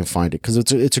if I can find it, because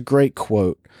it's a great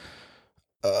quote.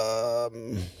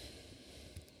 Damn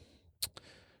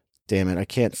it, I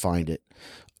can't find it.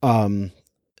 I'll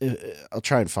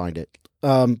try and find it.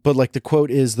 But like the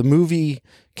quote is, the movie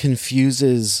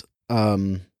confuses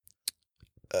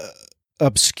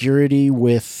obscurity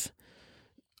with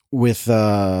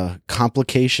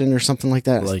complication or something like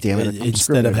that. Like, damn it,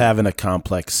 instead of having a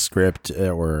complex script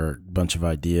or a bunch of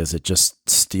ideas, it just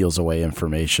steals away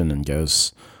information and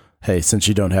goes, hey, since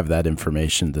you don't have that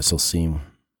information, this will seem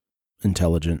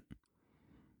intelligent.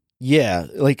 Yeah,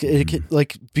 like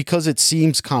like because it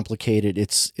seems complicated,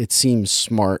 it seems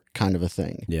smart, kind of a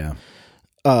thing. Yeah.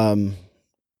 I'm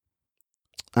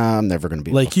never going to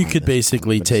be like, you could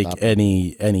basically take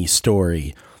any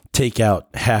story, take out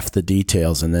half the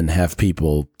details, and then have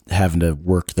people having to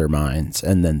work their minds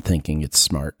and then thinking it's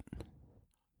smart.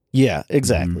 Yeah,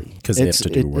 exactly. Because they have to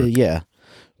do work. Yeah.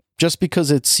 Just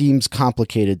because it seems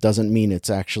complicated doesn't mean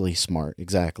it's actually smart.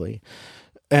 Exactly.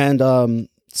 And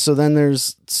so then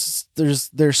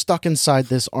they're stuck inside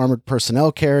this armored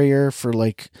personnel carrier for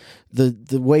like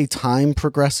the way time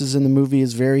progresses in the movie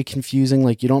is very confusing.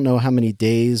 Like you don't know how many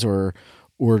days or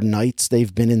nights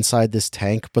they've been inside this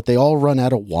tank, but they all run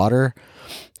out of water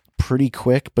pretty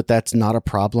quick, but that's not a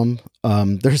problem.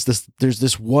 There's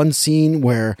this one scene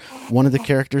where one of the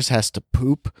characters has to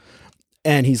poop,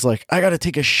 and he's like, I gotta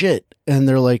take a shit. And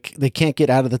they're like, they can't get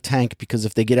out of the tank, because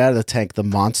if they get out of the tank, the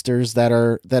monsters that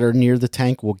are near the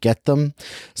tank will get them.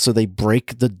 So they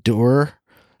break the door.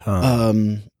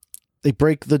 They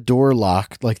break the door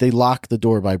lock. Like they lock the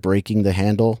door by breaking the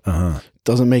handle.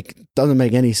 Doesn't make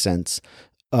any sense.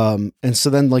 And so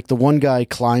then like the one guy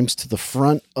climbs to the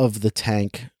front of the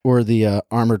tank, or the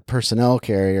armored personnel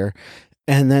carrier,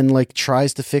 and then like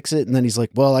tries to fix it, and then he's like,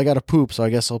 well, I gotta poop, so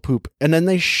I guess I'll poop. And then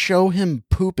they show him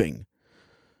pooping.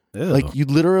 Ew. Like you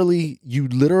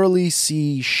literally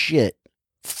see shit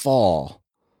fall.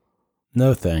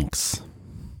 No thanks.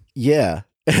 Yeah.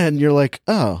 And you're like,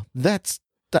 oh,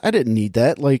 I didn't need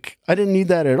that. Like, I didn't need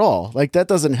that at all. Like, that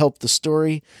doesn't help the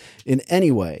story in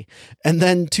any way. And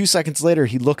then 2 seconds later,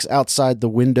 he looks outside the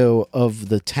window of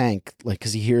the tank, like,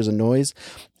 because he hears a noise,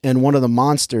 and one of the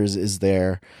monsters is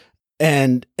there,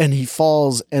 and he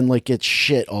falls and like gets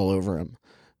shit all over him.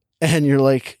 And you're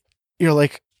like,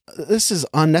 this is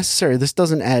unnecessary. This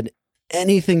doesn't add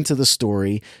anything to the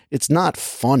story. It's not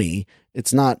funny.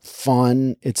 It's not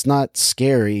fun. It's not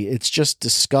scary. It's just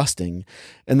disgusting.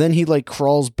 And then he like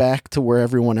crawls back to where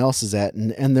everyone else is at,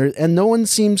 and no one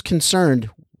seems concerned.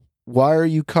 Why are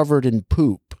you covered in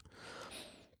poop?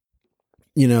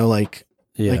 You know, like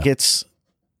it's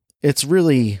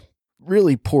really,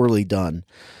 really poorly done.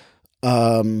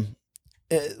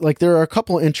 Like there are a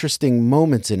couple interesting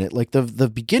moments in it. Like the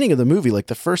beginning of the movie, like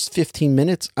the first 15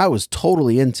 minutes, I was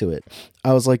totally into it.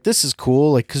 I was like, this is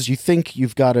cool. Like, cause you think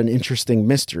you've got an interesting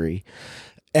mystery,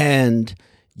 and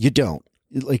you don't.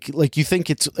 like you think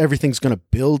everything's going to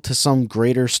build to some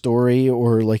greater story,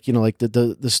 or like, like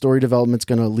the story development's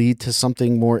going to lead to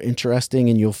something more interesting,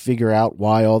 and you'll figure out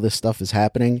why all this stuff is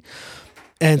happening.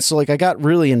 And so like I got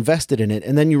really invested in it,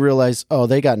 and then you realize, oh,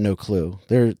 they got no clue.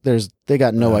 They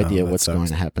got no idea what's going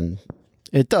to happen.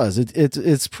 It does.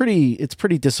 It's pretty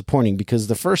disappointing, because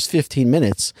the first 15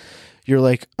 minutes you're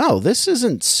like, oh, this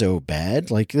isn't so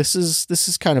bad. Like this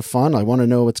is kind of fun. I want to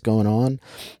know what's going on.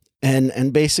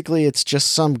 And basically it's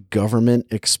just some government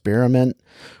experiment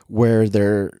where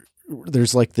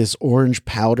there's like this orange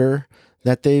powder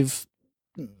that they've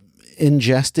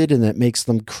ingested, and that makes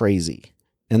them crazy.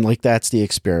 And like, that's the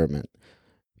experiment.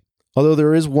 Although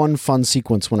there is one fun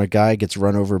sequence when a guy gets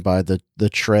run over by the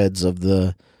treads of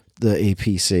the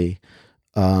APC.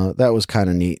 That was kind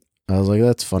of neat. I was like,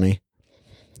 that's funny.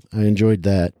 I enjoyed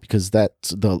that, because that's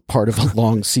the part of a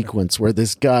long sequence where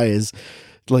this guy is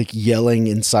like yelling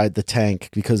inside the tank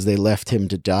because they left him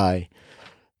to die.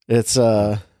 It's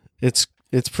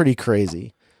pretty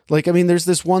crazy. Like, I mean, there's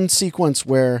this one sequence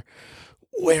where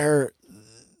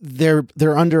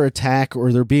they're under attack,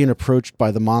 or they're being approached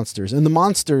by the monsters, and the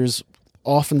monsters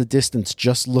off in the distance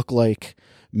just look like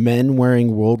men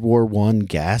wearing World War I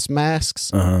gas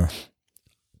masks.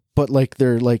 But like,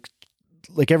 they're like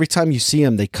every time you see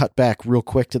them, they cut back real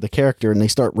quick to the character, and they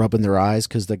start rubbing their eyes,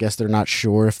 because I guess they're not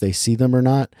sure if they see them or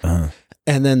not.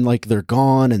 And then like they're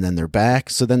gone, and then they're back.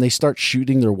 So then they start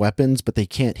shooting their weapons, but they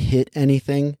can't hit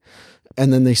anything.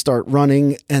 And then they start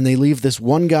running, and they leave this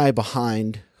one guy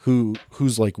behind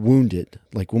who's like wounded.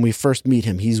 Like when we first meet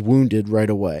him, he's wounded right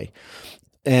away.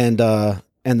 And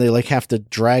they like have to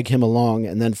drag him along.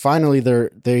 And then finally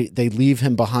they leave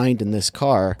him behind in this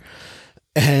car,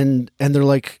 and they're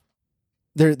like,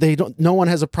 no one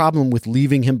has a problem with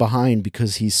leaving him behind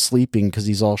because he's sleeping, because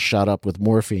he's all shot up with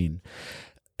morphine.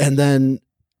 And then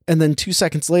 2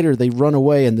 seconds later they run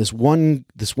away, and this one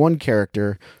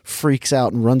character freaks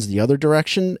out and runs the other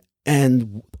direction.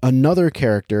 And another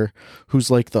character who's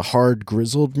like the hard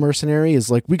grizzled mercenary is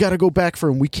like, we got to go back for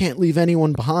him. We can't leave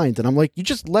anyone behind. And I'm like, you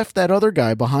just left that other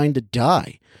guy behind to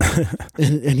die.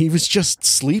 and he was just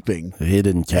sleeping. He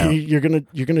didn't count. You're going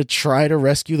to try to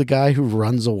rescue the guy who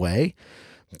runs away.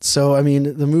 So, I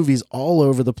mean, the movie's all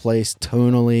over the place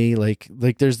tonally.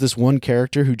 Like there's this one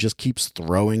character who just keeps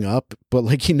throwing up, but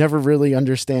like you never really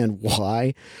understand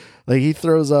why. Like he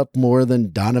throws up more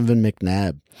than Donovan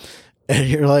McNabb. And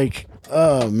you're like,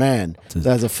 oh man,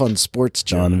 that's a fun sports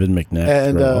joke. Donovan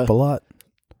McNabb throw up a lot.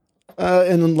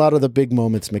 And a lot of the big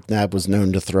moments, McNabb was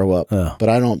known to throw up, but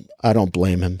I don't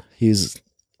blame him. He's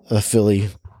a Philly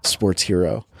sports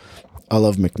hero. I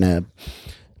love McNabb,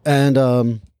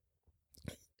 and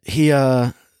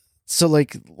so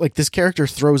like this character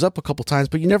throws up a couple times,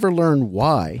 but you never learn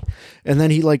why. And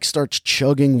then he like starts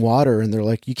chugging water, and they're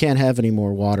like, you can't have any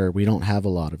more water. We don't have a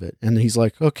lot of it. And he's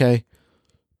like, okay.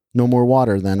 No more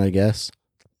water then, I guess.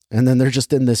 And then they're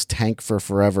just in this tank for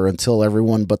forever until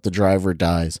everyone but the driver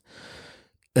dies.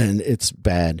 And it's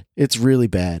bad. It's really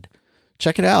bad.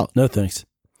 Check it out. No, thanks.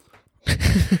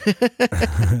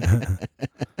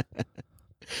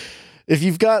 If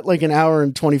you've got like an hour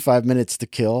and 25 minutes to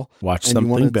kill, watch and something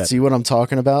you want better. to see what I'm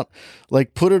talking about,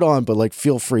 like put it on, but like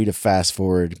feel free to fast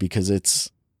forward, because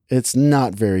it's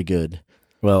not very good.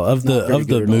 Well, of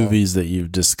the movies that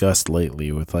you've discussed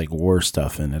lately with like war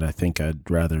stuff in it, I think I'd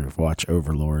rather watch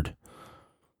Overlord.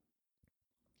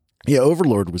 Yeah,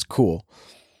 Overlord was cool.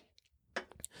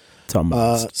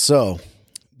 So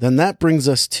then that brings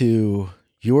us to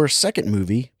your second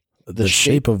movie, The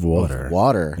Shape of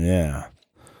Water. Yeah.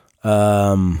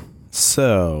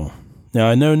 So now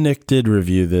I know Nick did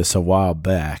review this a while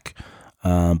back,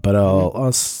 but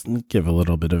I'll give a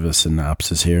little bit of a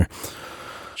synopsis here.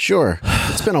 Sure.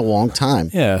 It's been a long time.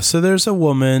 Yeah. So there's a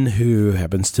woman who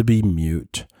happens to be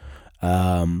mute,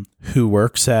 who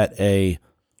works at a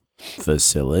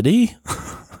facility,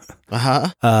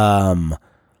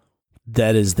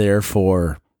 that is there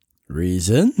for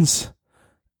reasons.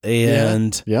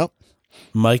 And yep.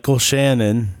 Michael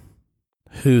Shannon,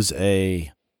 who's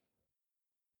a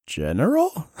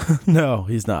general? No,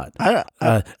 he's not.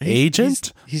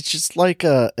 Agent? He's just like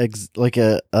a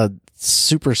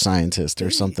super scientist or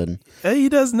something. He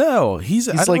does know. He's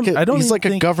like a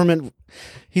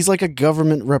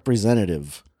government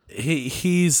representative.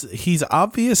 He's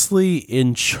obviously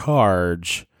in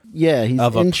charge. Yeah, he's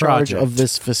in charge of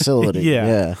this facility.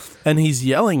 Yeah. And he's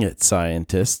yelling at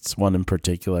scientists, one in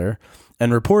particular,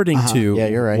 and reporting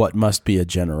to what must be a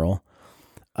general.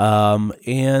 So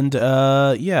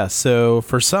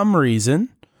for some reason,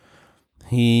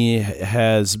 he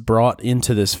has brought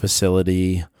into this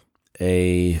facility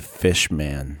a fish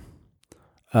man.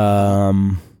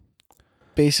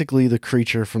 Basically the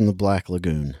creature from the Black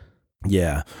Lagoon.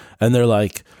 Yeah. And they're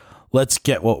like, let's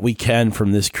get what we can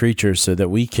from this creature so that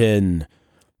we can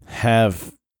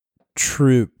have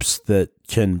troops that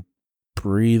can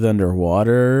breathe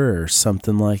underwater or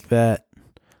something like that.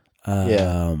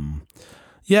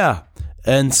 Yeah.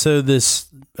 And so this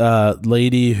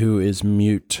lady who is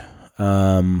mute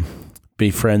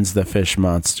befriends the fish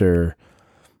monster,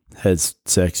 has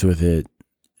sex with it,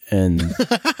 and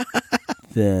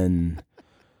then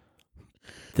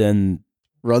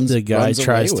the guy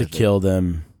tries to kill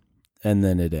them, and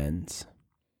then it ends.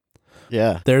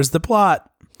 Yeah. There's the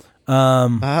plot.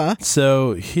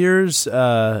 So here's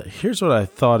what I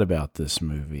thought about this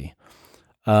movie.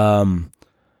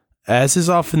 As is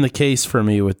often the case for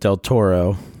me with Del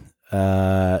Toro,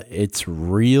 it's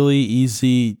really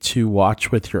easy to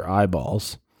watch with your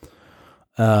eyeballs.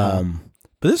 But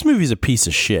this movie's a piece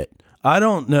of shit. I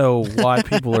don't know why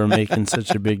people are making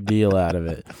such a big deal out of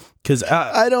it. Because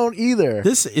I don't either.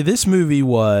 This movie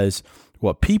was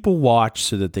what people watch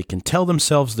so that they can tell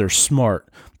themselves they're smart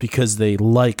because they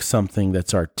like something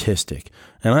that's artistic.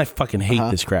 And I fucking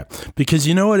hate this crap. Because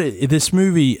you know what? This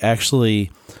movie actually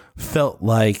felt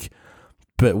like,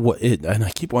 and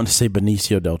I keep wanting to say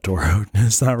Benicio del Toro.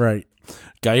 It's not right.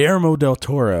 Guillermo del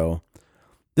Toro.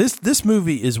 This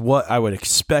movie is what I would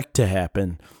expect to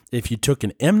happen if you took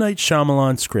an M. Night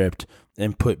Shyamalan script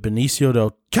and put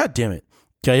Guillermo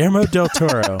del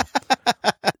Toro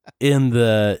in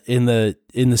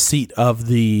the seat of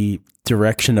the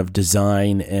direction of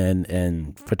design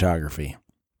and photography.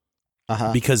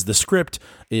 Because the script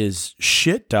is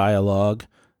shit dialogue,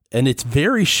 and it's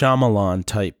very Shyamalan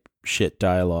type shit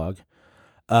dialogue.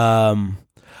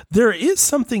 There is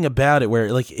something about it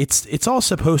where like it's all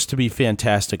supposed to be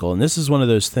fantastical, and this is one of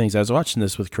those things. I was watching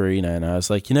this with Karina, and I was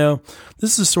like, this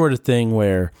is the sort of thing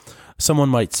where someone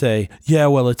might say, yeah,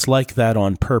 well, it's like that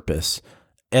on purpose,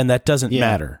 and that doesn't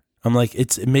matter. I'm like,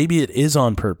 maybe it is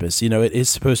on purpose. It is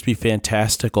supposed to be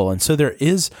fantastical, and so there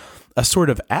is a sort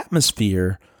of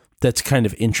atmosphere that's kind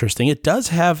of interesting. It does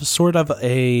have sort of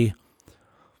a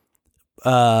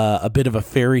bit of a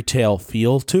fairy tale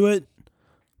feel to it,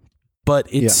 but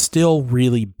it's still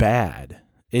really bad.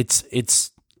 It's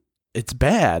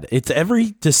bad. It's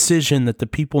every decision that the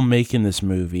people make in this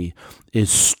movie is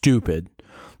stupid.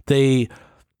 They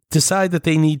decide that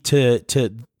they need to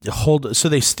hold, so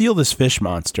they steal this fish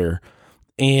monster,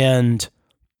 and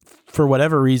for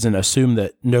whatever reason assume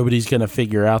that nobody's going to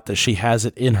figure out that she has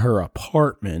it in her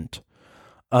apartment.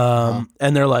 And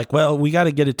they're like, well, we got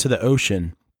to get it to the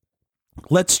ocean.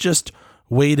 Let's just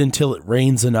wait until it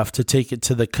rains enough to take it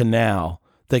to the canal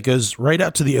that goes right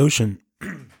out to the ocean.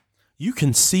 You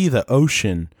can see the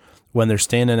ocean when they're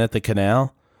standing at the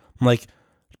canal. I'm like,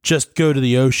 just go to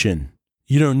the ocean.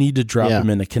 You don't need to drop them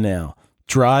in the canal.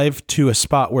 Drive to a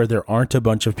spot where there aren't a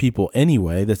bunch of people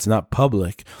anyway, that's not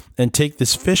public, and take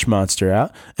this fish monster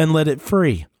out and let it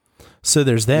free. So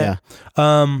there's that.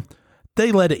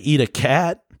 They let it eat a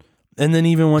cat. And then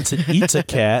even once it eats a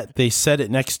cat, they set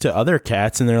it next to other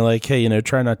cats, and they're like, hey,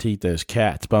 try not to eat those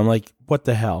cats. But I'm like, what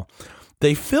the hell?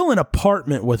 They fill an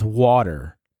apartment with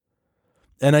water.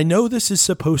 And I know this is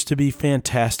supposed to be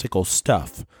fantastical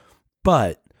stuff,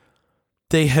 but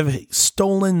they have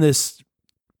stolen this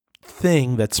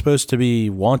thing that's supposed to be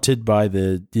wanted by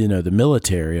the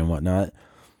military and whatnot.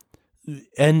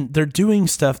 And they're doing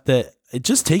stuff that it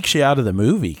just takes you out of the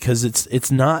movie because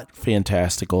it's not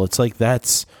fantastical. It's like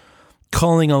that's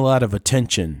calling a lot of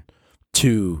attention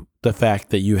to the fact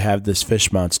that you have this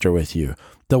fish monster with you.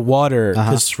 The water,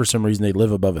 because for some reason they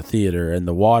live above a theater, and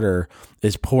the water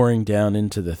is pouring down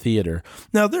into the theater.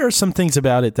 Now, there are some things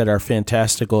about it that are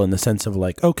fantastical in the sense of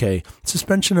like, okay,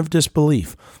 suspension of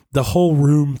disbelief. The whole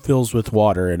room fills with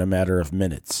water in a matter of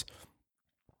minutes.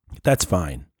 That's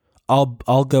fine.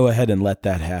 I'll go ahead and let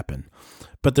that happen.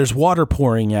 But there's water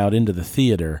pouring out into the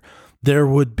theater. There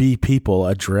would be people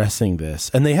addressing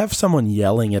this, and they have someone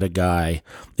yelling at a guy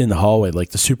in the hallway, like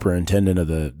the superintendent of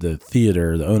the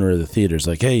theater, the owner of the theater is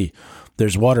like, hey,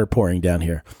 there's water pouring down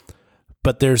here.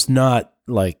 But there's not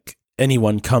like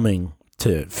anyone coming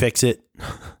to fix it.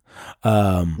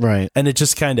 Right. And it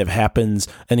just kind of happens.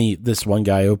 And this one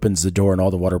guy opens the door and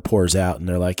all the water pours out, and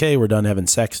they're like, hey, we're done having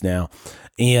sex now.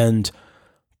 And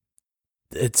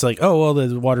it's like, oh, well,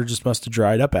 the water just must have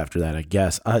dried up after that, I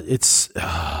guess.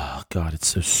 God, it's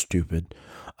so stupid.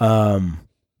 The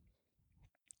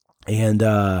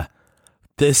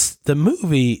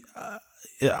movie,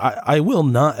 I will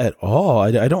not at all.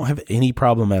 I don't have any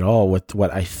problem at all with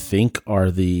what I think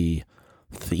are the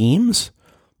themes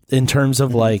in terms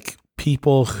of like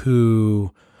people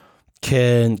who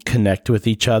can connect with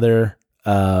each other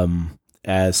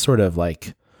as sort of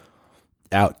like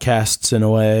outcasts in a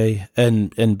way,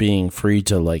 and being free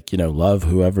to like, love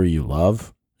whoever you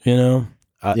love, I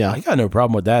got no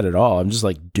problem with that at all. I'm just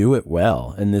like, do it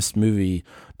well. And this movie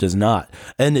does not.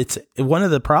 And it's one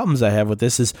of the problems I have with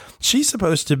this is she's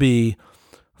supposed to be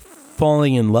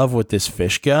falling in love with this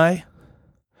fish guy,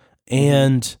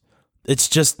 and it's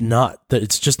just not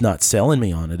selling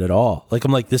me on it at all. Like,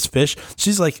 I'm like, this fish,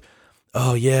 she's like,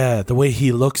 oh yeah, the way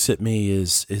he looks at me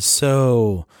is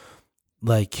so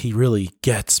like, he really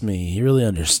gets me. He really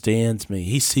understands me.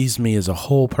 He sees me as a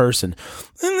whole person.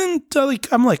 And then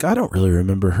I'm like, I don't really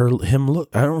remember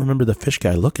I don't remember the fish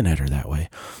guy looking at her that way.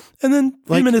 And then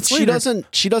a few minutes later,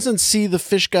 she doesn't see the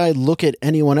fish guy look at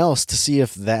anyone else to see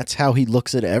if that's how he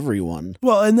looks at everyone.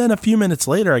 Well, and then a few minutes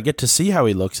later, I get to see how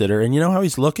he looks at her, and you know how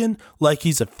he's looking? Like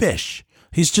he's a fish.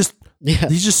 He's just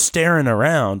staring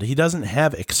around. He doesn't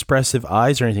have expressive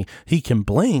eyes or anything. He can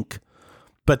blink,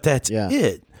 but that's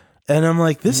it. And I'm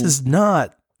like, this is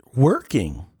not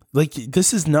working. Like,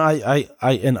 this is not.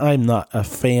 And I'm not a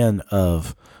fan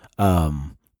of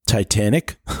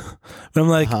Titanic, but I'm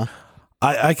like.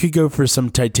 I could go for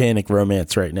some Titanic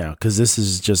romance right now, because this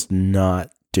is just not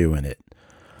doing it.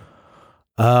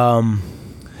 Oh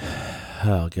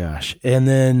gosh. And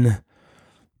then,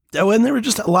 there were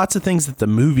just lots of things that the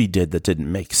movie did that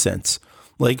didn't make sense.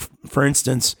 Like, for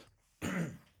instance,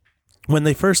 when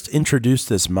they first introduced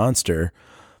this monster,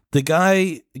 the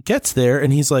guy gets there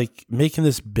and he's like making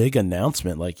this big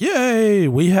announcement, like, yay,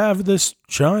 we have this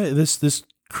giant, this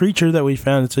creature that we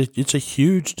found. It's a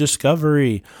huge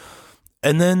discovery.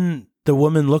 And then the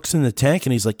woman looks in the tank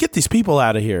and he's like, get these people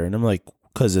out of here. And I'm like,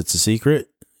 because it's a secret.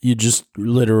 You just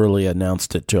literally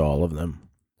announced it to all of them.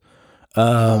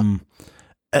 And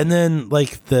then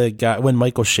like the guy, when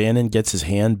Michael Shannon gets his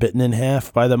hand bitten in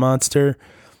half by the monster,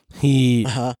 he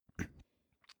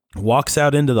walks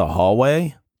out into the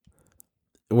hallway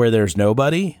where there's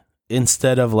nobody,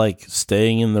 instead of like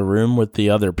staying in the room with the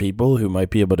other people who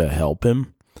might be able to help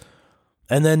him.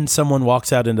 And then someone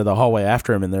walks out into the hallway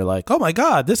after him and they're like, oh my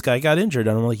God, this guy got injured.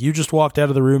 And I'm like, you just walked out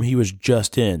of the room he was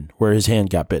just in, where his hand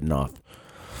got bitten off.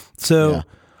 So,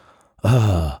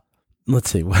 let's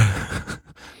see.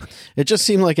 It just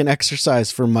seemed like an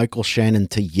exercise for Michael Shannon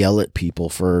to yell at people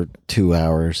for 2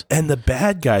 hours. And the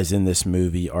bad guys in this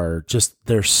movie are just,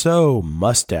 they're so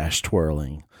mustache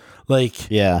twirling. Like,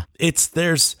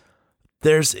 there's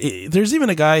even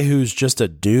a guy who's just a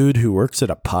dude who works at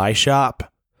a pie shop.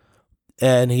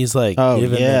 And he's like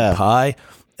giving them pie.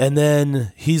 And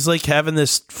then he's like having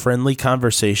this friendly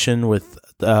conversation with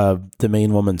the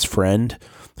main woman's friend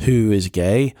who is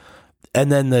gay.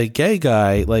 And then the gay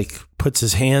guy like puts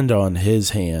his hand on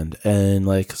his hand and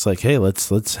like, it's like, hey,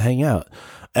 let's hang out.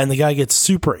 And the guy gets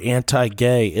super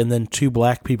anti-gay. And then two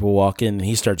black people walk in and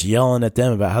he starts yelling at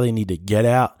them about how they need to get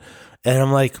out. And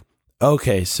I'm like,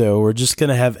 okay, so we're just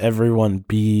going to have everyone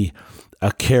be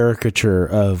a caricature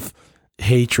of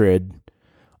hatred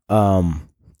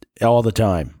all the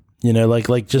time, like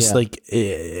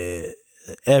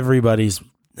everybody's,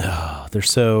 they're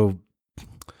so,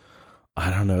 I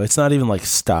don't know. It's not even like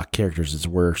stock characters. It's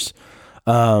worse.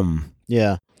 And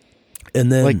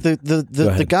then like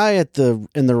the guy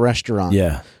in the restaurant,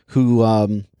 who,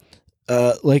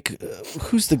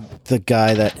 who's the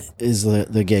guy that is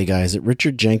the gay guy? Is it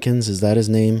Richard Jenkins? Is that his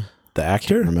name? The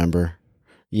actor? I can't remember.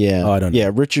 Yeah. Oh, I don't know.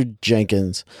 Yeah. Richard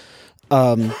Jenkins.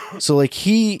 So like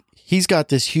he's got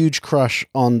this huge crush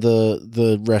on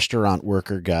the restaurant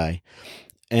worker guy,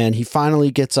 and he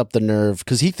finally gets up the nerve,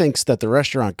 because he thinks that the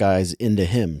restaurant guy's into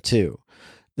him too.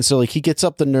 And so like he gets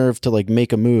up the nerve to like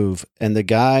make a move, and the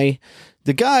guy,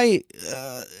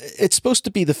 it's supposed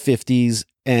to be the 50s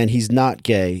and he's not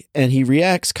gay, and he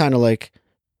reacts kind of like,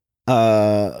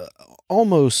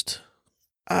 almost,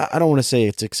 I don't want to say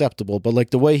it's acceptable, but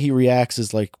like the way he reacts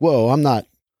is like, whoa, I'm not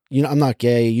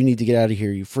gay. You need to get out of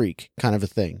here, you freak, kind of a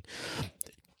thing.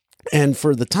 And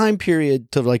for the time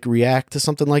period to like react to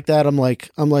something like that, I'm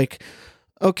like,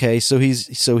 okay, so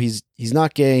he's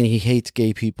not gay and he hates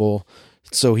gay people.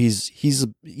 So he's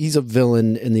a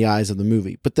villain in the eyes of the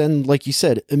movie. But then, like you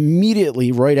said,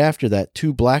 immediately right after that,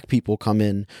 two black people come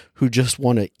in who just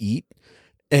want to eat.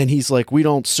 And he's like, we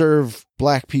don't serve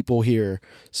black people here,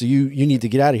 so you need to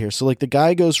get out of here. So like the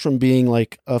guy goes from being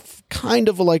like a kind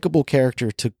of a likable character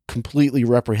to completely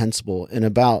reprehensible in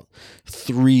about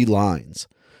 3 lines.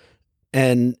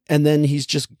 And then he's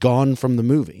just gone from the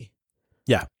movie.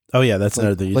 Yeah. Oh yeah, that's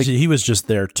another thing. He was just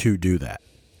there to do that.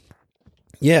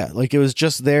 Yeah, like it was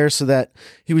just there so that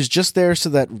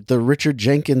the Richard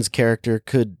Jenkins character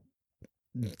could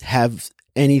have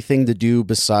anything to do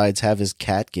besides have his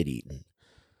cat get eaten.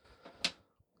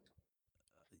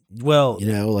 Well,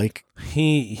 like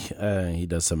he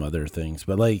does some other things,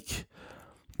 but like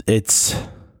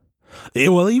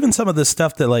even some of the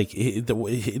stuff that like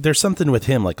there's something with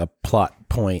him, like a plot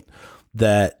point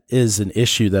that is an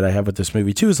issue that I have with this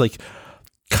movie too, is like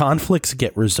conflicts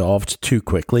get resolved too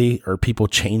quickly, or people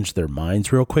change their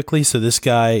minds real quickly. So this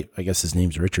guy, I guess his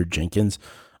name's Richard Jenkins.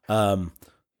 The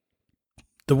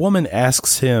woman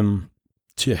asks him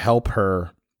to help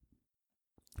her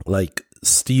like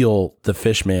steal the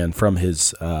fish man from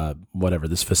his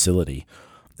this facility.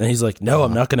 And he's like, no,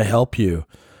 I'm not going to help you.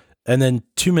 And then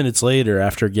 2 minutes later,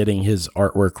 after getting his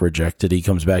artwork rejected, he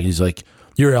comes back and he's like,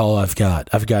 you're all I've got.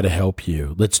 I've got to help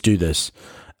you. Let's do this.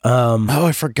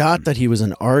 I forgot that he was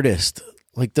an artist.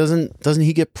 Like, doesn't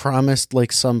he get promised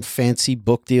like some fancy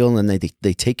book deal and then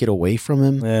they take it away from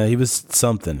him? Yeah, he was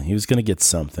something. He was going to get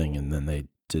something, and then they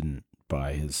didn't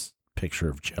buy his picture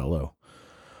of Jell-O.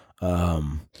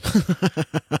 And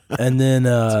then,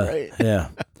 right. yeah.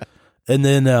 And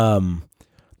then,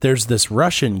 there's this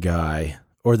Russian guy,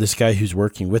 or this guy who's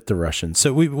working with the Russians.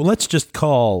 So let's just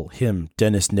call him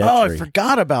Dennis Nedry. Oh, I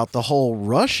forgot about the whole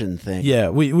Russian thing. Yeah,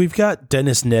 we've got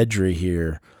Dennis Nedry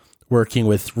here working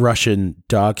with Russian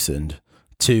Dachshund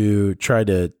to try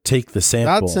to take the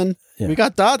sample. Dodson. Yeah. We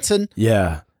got Dodson.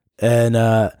 Yeah.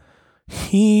 And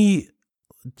he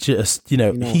just,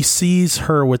 he sees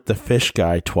her with the fish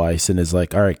guy twice and is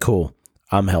like, all right, cool.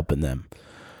 I'm helping them.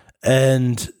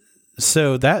 And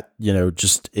so that,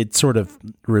 just it sort of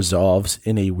resolves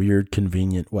in a weird,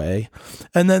 convenient way.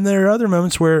 And then there are other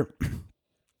moments where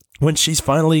when she's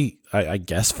finally, I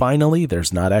guess finally,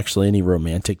 there's not actually any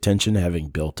romantic tension having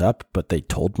built up, but they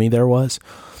told me there was.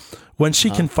 When she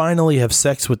can finally have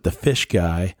sex with the fish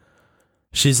guy,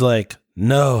 she's like,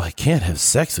 no, I can't have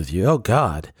sex with you. Oh,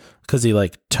 God. Because he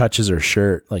like touches her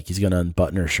shirt, like he's going to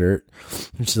unbutton her shirt.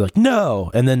 And she's like,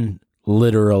 no. And then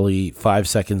literally 5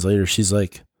 seconds later, she's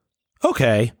like,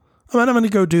 okay, I'm going to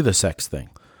go do the sex thing.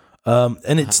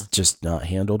 And it's just not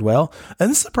handled well. And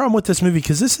this is the problem with this movie,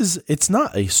 because it's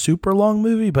not a super long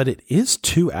movie, but it is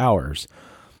 2 hours.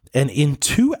 And in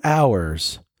 2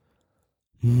 hours,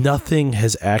 nothing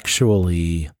has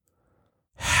actually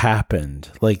happened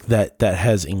like that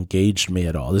has engaged me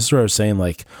at all. This is what I was saying.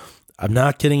 Like, I'm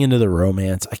not getting into the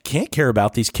romance. I can't care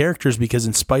about these characters because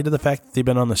in spite of the fact that they've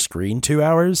been on the screen 2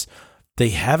 hours, they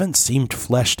haven't seemed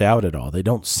fleshed out at all. They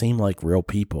don't seem like real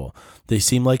people. They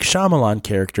seem like Shyamalan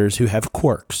characters who have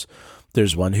quirks.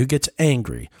 There's one who gets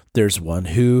angry. There's one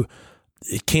who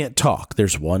can't talk.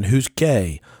 There's one who's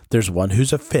gay. There's one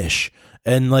who's a fish.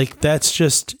 And like, that's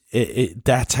just,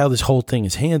 that's how this whole thing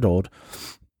is handled.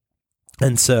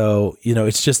 And so,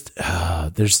 it's just,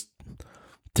 there's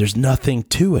nothing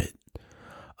to it.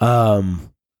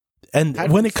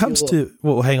 And when it comes to,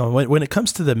 hang on, when it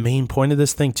comes to the main point of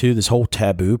this thing too, this whole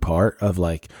taboo part of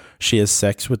like, she has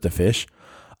sex with the fish,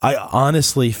 I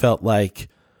honestly felt like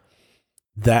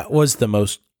that was the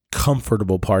most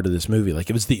comfortable part of this movie. Like,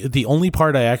 it was the only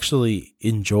part I actually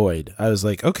enjoyed. I was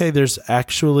like, okay, there's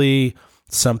actually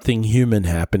something human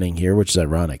happening here, which is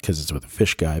ironic because it's with a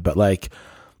fish guy, but like,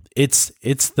 it's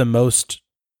the most,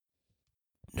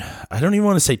 I don't even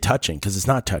want to say touching because it's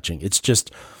not touching. It's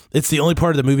just, it's the only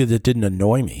part of the movie that didn't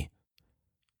annoy me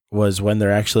was when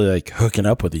they're actually like hooking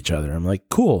up with each other. I'm like,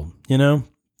 cool,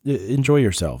 enjoy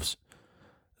yourselves.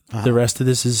 The rest of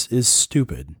this is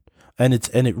stupid. And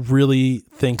it really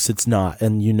thinks it's not.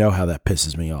 And you know how that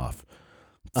pisses me off.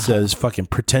 So this fucking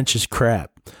pretentious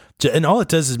crap. And all it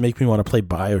does is make me want to play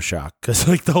BioShock because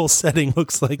like the whole setting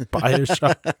looks like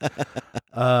BioShock.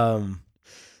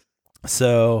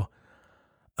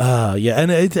 Yeah.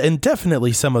 And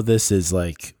definitely some of this is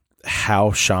like how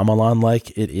Shyamalan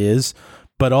like it is,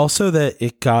 but also that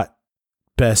it got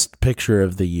Best Picture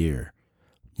of the Year.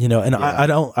 And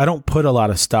yeah. I don't put a lot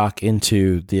of stock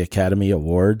into the Academy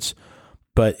Awards,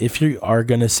 but if you are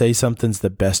going to say something's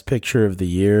the Best Picture of the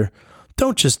Year,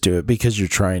 don't just do it because you're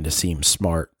trying to seem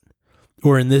smart.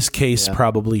 Or in this case,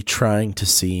 probably trying to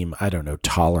seem, I don't know,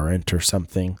 tolerant or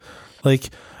something.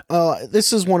 Like,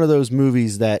 this is one of those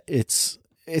movies that it's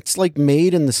like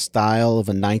made in the style of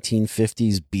a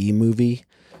 1950s B movie.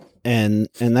 And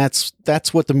that's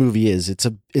what the movie is.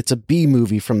 It's a B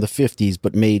movie from the 50s,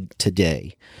 but made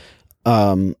today.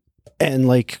 And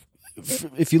like,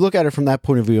 if you look at it from that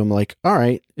point of view, I'm like, all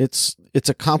right, it's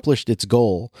accomplished its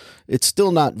goal. It's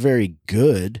still not very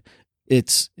good.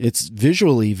 It's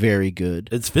visually very good.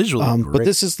 It's visually great. But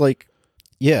this is like,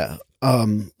 yeah.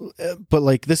 But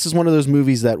like, this is one of those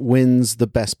movies that wins the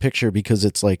Best Picture because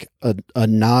it's like a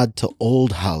nod to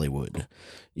old Hollywood.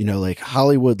 Like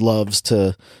Hollywood loves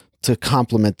to to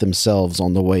compliment themselves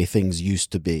on the way things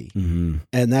used to be. Mm-hmm.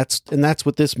 And that's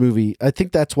what this movie, I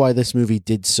think that's why this movie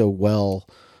did so well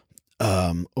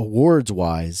awards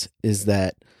wise, is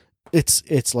that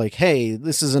it's like, hey,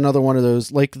 this is another one of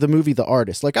those, like the movie The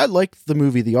Artist. Like, I liked the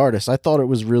movie The Artist. I thought it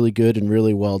was really good and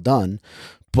really well done,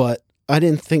 but I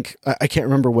didn't think, I can't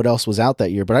remember what else was out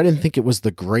that year, but I didn't think it was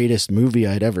the greatest movie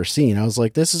I'd ever seen. I was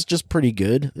like, this is just pretty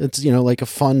good. It's, like a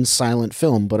fun silent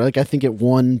film, but like, I think it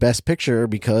won Best Picture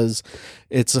because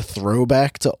it's a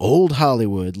throwback to old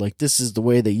Hollywood. Like, this is the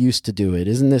way they used to do it.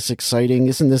 Isn't this exciting?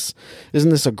 Isn't this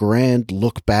a grand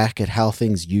look back at how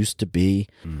things used to be?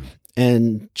 Mm.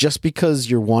 And just because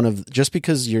you're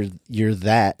you're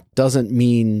that doesn't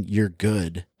mean you're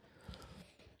good.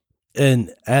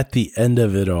 And at the end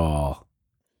of it all,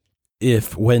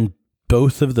 when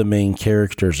both of the main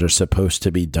characters are supposed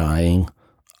to be dying,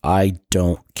 I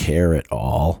don't care at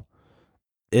all.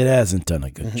 It hasn't done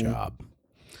a good job.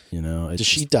 Does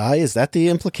she die? Is that the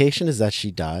implication? Is that she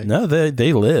died? No,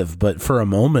 they live, but for a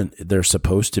moment they're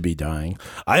supposed to be dying.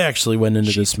 I actually went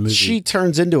into this movie. She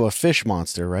turns into a fish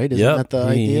monster, right? Isn't that the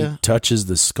idea? He touches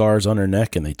the scars on her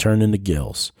neck and they turn into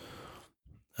gills.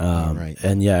 Right.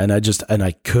 And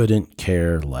I couldn't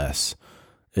care less.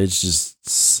 It's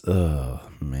just, oh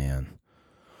man.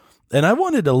 And I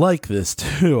wanted to like this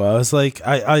too. I was like,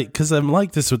 cause I'm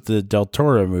like this with the Del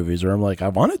Toro movies where I'm like, I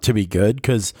want it to be good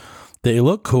cause they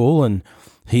look cool and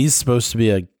he's supposed to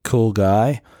be a cool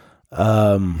guy.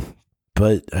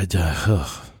 But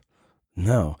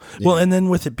no. Yeah. Well, and then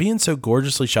with it being so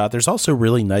gorgeously shot, there's also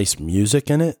really nice music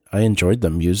in it. I enjoyed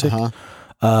the music.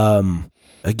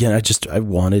 Again, I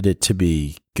wanted it to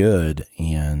be good,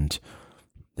 and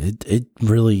it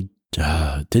really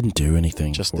didn't do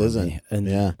anything. Just for isn't. Me. And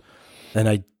yeah, and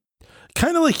I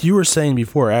kind of like you were saying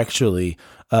before. Actually,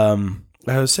 I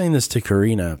was saying this to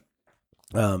Karina.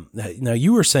 Now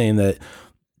you were saying that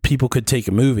people could take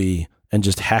a movie and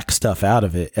just hack stuff out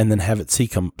of it, and then have it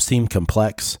seem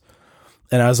complex.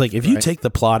 And I was like, if you take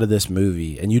the plot of this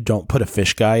movie and you don't put a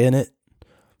fish guy in it,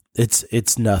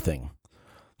 it's nothing.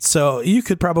 So you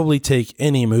could probably take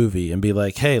any movie and be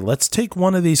like, hey, let's take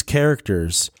one of these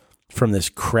characters from this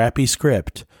crappy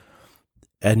script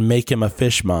and make him a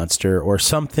fish monster or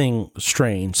something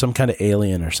strange, some kind of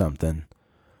alien or something.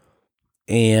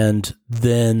 And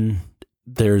then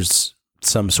there's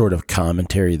some sort of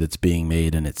commentary that's being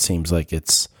made and it seems like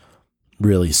it's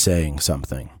really saying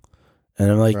something.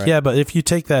 And I'm like, yeah, but if you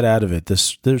take that out of it,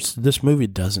 this movie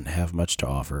doesn't have much to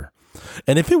offer.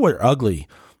 And if it were ugly,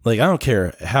 like, I don't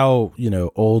care how,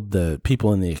 old the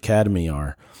people in the Academy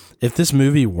are. If this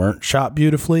movie weren't shot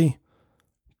beautifully,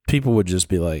 people would just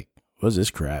be like, what's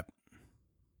this crap?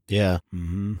 Yeah.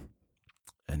 Mm-hmm.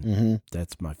 And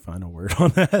that's my final word on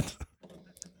that.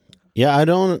 Yeah, I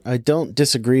don't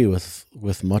disagree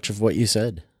with much of what you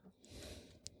said.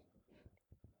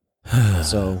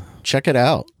 So check it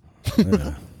out.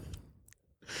 Yeah.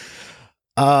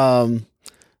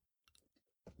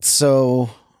 So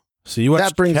you watched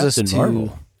that brings Captain us to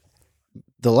Marvel.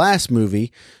 The last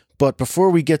movie. But before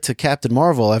we get to Captain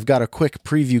Marvel, I've got a quick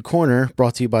preview corner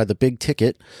brought to you by The Big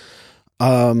Ticket. So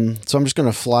I'm just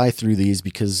going to fly through these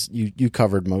because you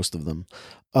covered most of them.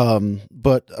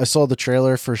 But I saw the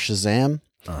trailer for Shazam.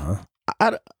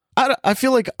 Uh-huh. I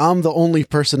feel like I'm the only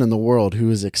person in the world who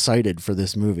is excited for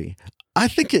this movie. I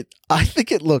think it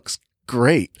looks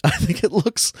great. I think it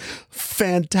looks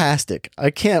fantastic.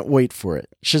 I can't wait for it.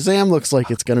 Shazam looks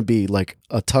like it's going to be like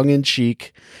a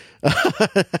tongue-in-cheek.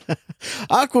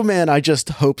 Aquaman, I just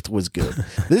hoped was good.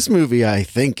 This movie, I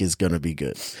think, is going to be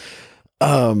good.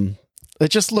 It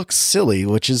just looks silly,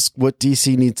 which is what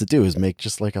DC needs to do, is make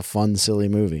just like a fun, silly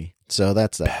movie. So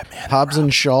that's that. Batman Hobbs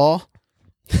and Shaw.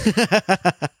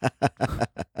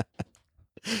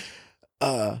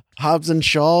 Hobbs and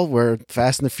Shaw, where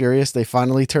Fast and the Furious, they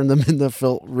finally turned them into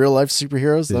real life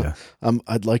superheroes. Yeah.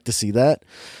 I'd like to see that.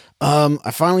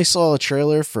 I finally saw a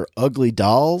trailer for Ugly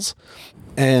Dolls,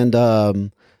 and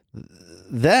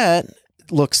that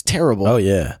looks terrible. Oh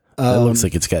yeah, that looks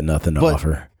like it's got nothing to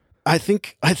offer. I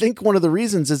think one of the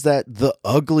reasons is that the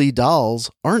Ugly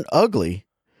Dolls aren't ugly.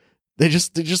 They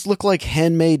just look like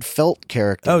handmade felt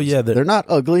characters. Oh yeah, they're not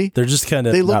ugly. They're just kind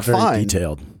of not very fine.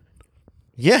 detailed.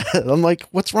 Yeah, I'm like,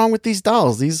 what's wrong with these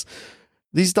dolls? These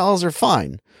dolls are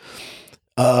fine.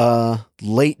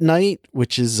 Late Night,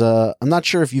 which is I'm not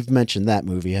sure if you've mentioned that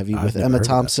movie. Have you? With Emma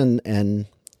Thompson and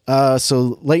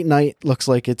so Late Night looks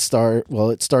like it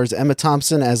stars Emma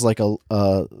Thompson as like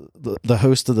the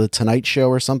host of the Tonight Show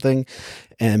or something,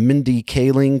 and Mindy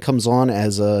Kaling comes on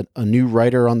as a new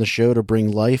writer on the show to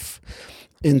bring life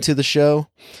into the show,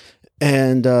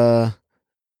 and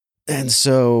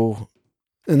so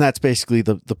And that's basically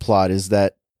the plot, is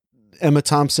that Emma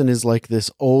Thompson is like this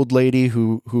old lady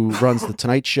who runs the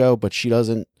Tonight Show, but she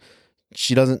doesn't,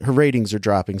 her ratings are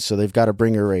dropping, so they've got to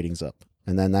bring her ratings up.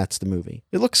 And then that's the movie.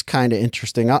 It looks kind of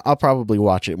interesting. I'll probably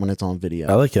watch it when it's on video.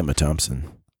 I like Emma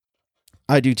Thompson.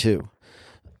 I do too.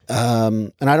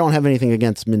 And I don't have anything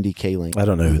against Mindy Kaling. I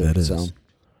don't know who that is.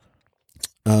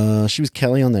 She was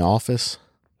Kelly on The Office.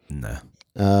 Nah.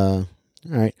 All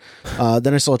right.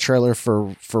 Then I saw a trailer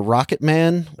for Rocket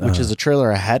Man, which is a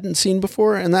trailer I hadn't seen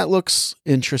before, and that looks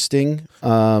interesting.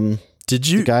 Did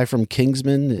you? The guy from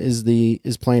Kingsman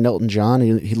is playing Elton John.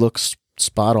 He looks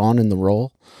spot on in the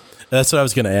role. That's what I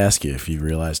was going to ask you, if you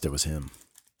realized it was him,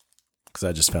 because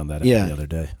I just found that out the other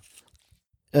day.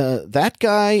 That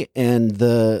guy and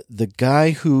the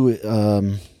guy who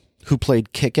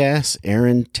played Kick-Ass,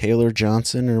 Aaron Taylor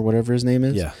Johnson or whatever his name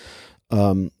is. Yeah.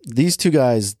 These two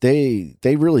guys, they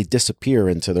really disappear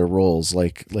into their roles.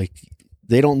 Like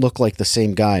they don't look like the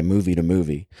same guy movie to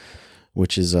movie,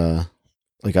 which is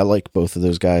like, I like both of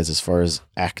those guys as far as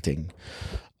acting.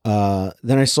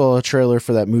 Then I saw a trailer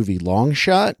for that movie Long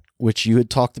Shot, which you had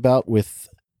talked about with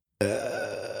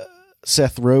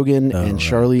Seth Rogen and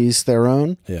Charlize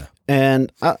Theron. Yeah.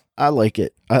 And I like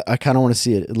it. I kind of want to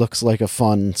see it. It looks like a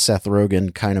fun Seth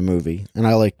Rogen kind of movie. And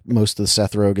I like most of the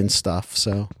Seth Rogen stuff,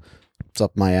 so it's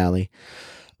up my alley.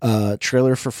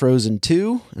 Trailer for Frozen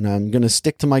 2, and I'm going to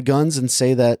stick to my guns and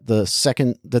say that the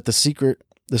secret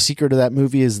of that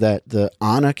movie is that the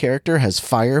Anna character has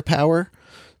fire power.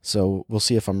 So we'll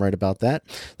see if I'm right about that.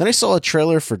 Then I saw a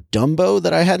trailer for Dumbo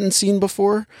that I hadn't seen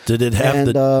before. Did it have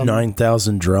the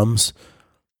 9,000 drums?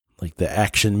 Like the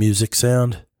action music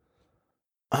sound?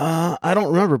 I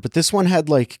don't remember, but this one had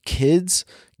like kids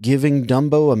giving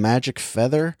Dumbo a magic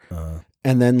feather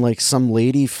and then like some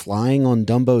lady flying on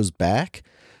Dumbo's back.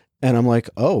 And I'm like,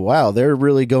 oh, wow, they're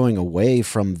really going away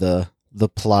from the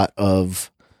plot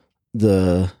of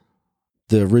the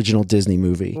original Disney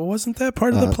movie. Well, wasn't that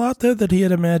part of the plot though, that he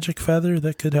had a magic feather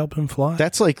that could help him fly?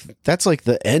 That's like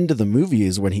the end of the movie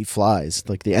is when he flies.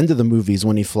 Like the end of the movie is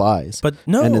when he flies. But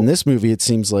no. And in this movie, it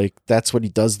seems like that's what he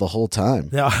does the whole time.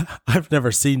 Yeah, I've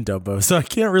never seen Dumbo, so I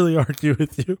can't really argue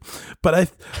with you. But I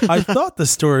thought the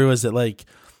story was that like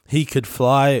he could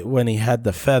fly when he had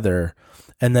the feather,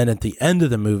 and then at the end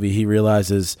of the movie, he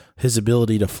realizes his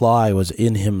ability to fly was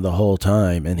in him the whole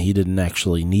time, and he didn't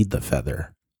actually need the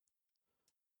feather.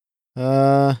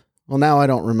 Well, now I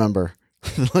don't remember.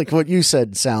 Like what you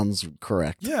said sounds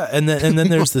correct. Yeah, and then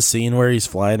there's the scene where he's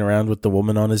flying around with the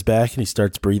woman on his back and he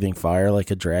starts breathing fire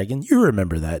like a dragon. You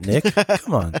remember that, Nick?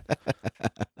 Come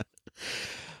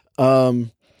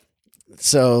on.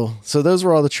 So those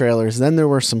were all the trailers. Then there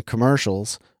were some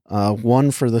commercials.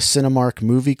 One for the Cinemark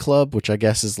Movie Club, which I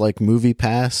guess is like Movie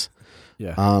Pass.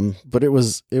 Yeah. But it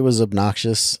was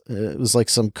obnoxious. It was like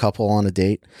some couple on a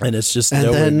date. And it's just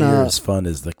nowhere near as fun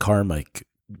as the Carmike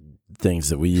things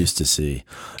that we used to see.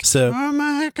 So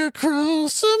Carmike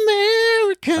across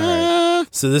America. Right.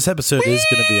 So this episode is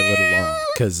going to be a little long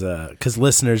because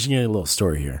listeners, you get a little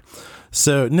story here.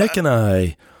 So Nick and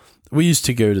I, we used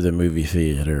to go to the movie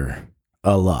theater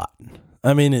a lot.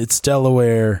 I mean, it's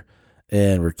Delaware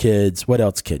and we're kids. What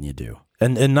else can you do?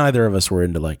 And neither of us were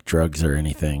into like drugs or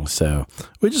anything. So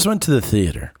we just went to the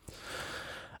theater.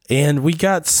 And we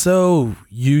got so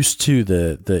used to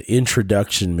the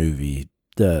introduction movie,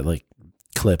 the like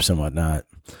clips and whatnot,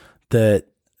 that,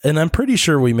 and I'm pretty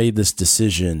sure we made this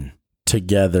decision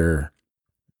together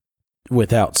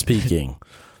without speaking,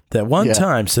 that one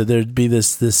time, so there'd be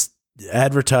this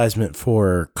advertisement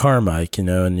for Carmike, you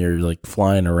know, and you're like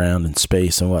flying around in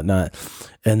space and whatnot.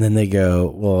 And then they go,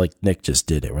 well, like Nick just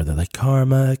did it, where they're like,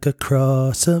 Carmike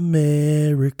across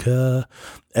America.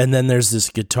 And then there's this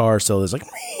guitar solo that's like,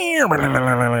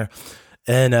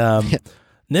 and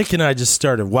Nick and I just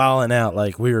started wilding out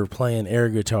like we were playing air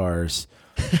guitars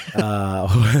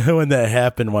when that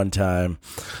happened one time.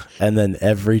 And then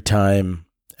every time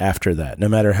after that, no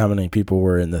matter how many people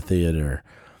were in the theater,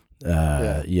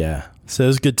 so it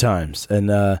was good times.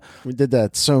 And we did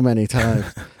that so many times.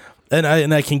 And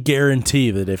I can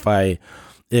guarantee that if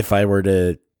I were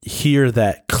to hear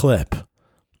that clip,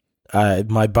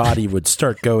 my body would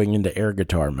start going into air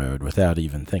guitar mode without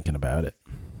even thinking about it.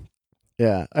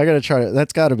 Yeah, I gotta try it.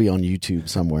 That's got to be on YouTube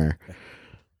somewhere.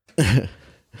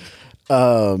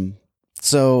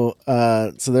 So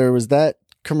there was that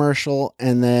commercial,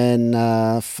 and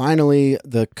then finally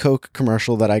the Coke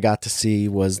commercial that I got to see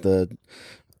was the.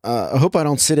 I hope I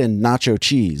don't sit in nacho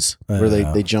cheese, where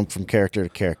they jump from character to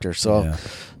character. So,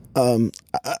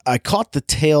 I caught the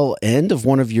tail end of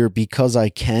one of your Because I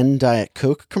Can Diet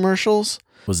Coke commercials.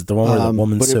 Was it the one where the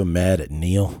woman's so mad at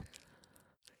Neil?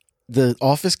 the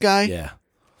office guy? Yeah.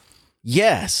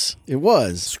 Yes, it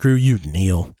was. Screw you,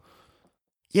 Neil.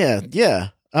 Yeah.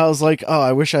 I was like, oh,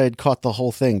 I wish I had caught the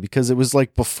whole thing because it was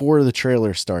like before the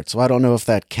trailer starts. So I don't know if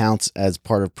that counts as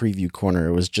part of Preview Corner.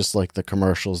 It was just like the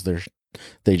commercials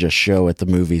they just show at the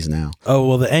movies now. Oh,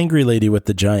 well, the angry lady with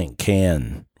the giant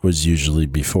can was usually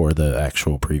before the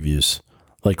actual previews,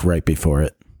 like right before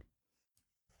it.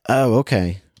 Oh,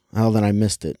 okay. Oh, then I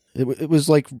missed it. It was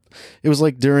like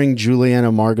during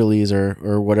Juliana Margulies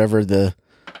or whatever the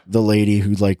lady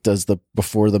who like does the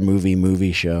before the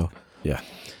movie show. Yeah.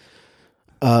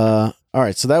 All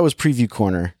right, so that was Preview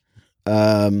Corner.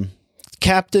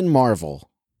 Captain Marvel,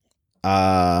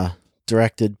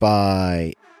 directed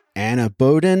by Anna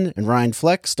Boden and Ryan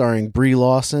Fleck, starring Brie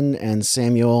Larson and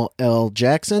Samuel L.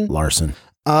 Jackson. Larson.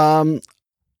 I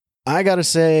gotta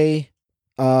say,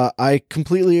 I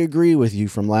completely agree with you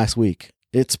from last week.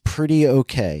 It's pretty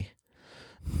okay.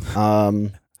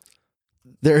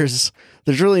 There's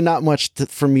really not much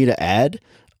for me to add.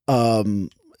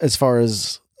 As far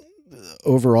as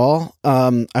overall,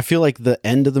 I feel like the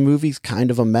end of the movie's kind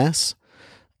of a mess.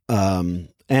 And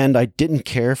I didn't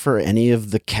care for any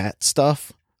of the cat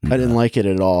stuff. I didn't like it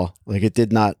at all. Like it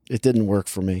didn't work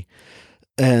for me.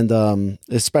 And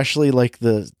especially like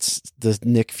the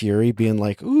Nick Fury being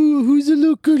like, "Ooh, who's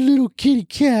a good little kitty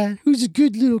cat? Who's a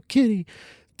good little kitty?"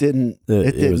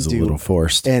 It was a little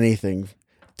forced. Anything.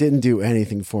 Didn't do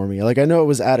anything for me. Like I know it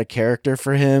was out of character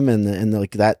for him and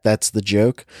like that's the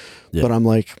joke. Yeah. But I'm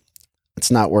like,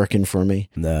 it's not working for me.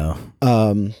 No.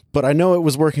 But I know it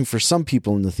was working for some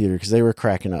people in the theater because they were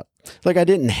cracking up. Like I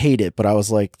didn't hate it, but I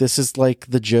was like, this is like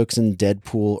the jokes in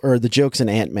Deadpool or the jokes in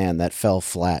Ant-Man that fell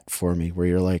flat for me, where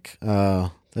you're like,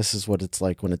 oh, this is what it's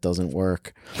like when it doesn't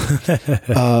work.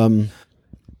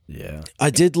 Yeah. I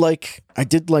did like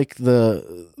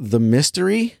the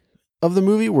mystery of the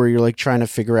movie where you're like trying to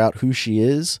figure out who she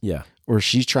is. Yeah. Or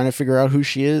she's trying to figure out who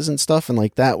she is and stuff. And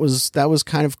like, that was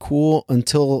kind of cool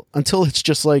until it's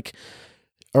just like,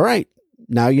 all right,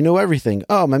 now you know everything.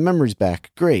 Oh, my memory's back.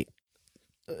 Great.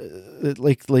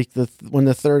 When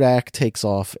the third act takes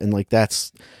off and like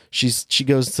she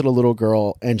goes to the little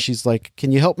girl and she's like,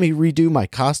 can you help me redo my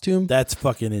costume? That's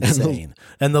fucking insane.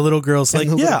 And the little girl's like,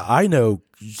 yeah, I know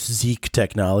Zeke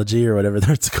technology or whatever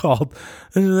it's called.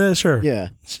 Sure. Yeah.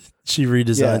 She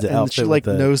redesigns the outfit. She like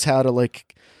knows how to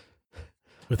like,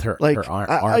 with her, like her arm,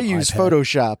 I use iPad.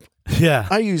 Photoshop. Yeah.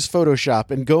 I use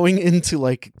Photoshop, and going into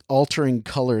like altering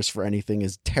colors for anything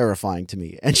is terrifying to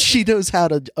me. And she knows how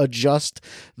to adjust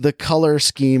the color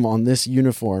scheme on this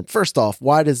uniform. First off,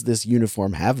 why does this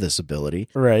uniform have this ability?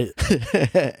 Right.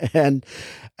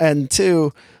 and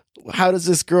two, how does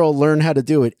this girl learn how to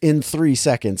do it in 3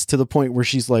 seconds to the point where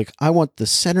she's like, I want the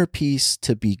centerpiece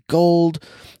to be gold,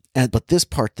 but this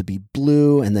part to be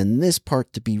blue, and then this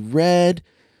part to be red.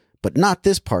 But not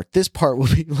this part. This part will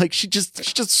be like, she just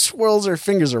swirls her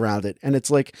fingers around it. And it's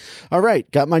like, all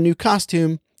right, got my new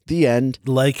costume. The end.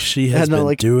 Like she has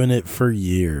been doing it for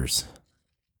years.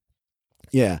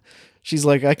 Yeah. She's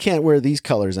like, I can't wear these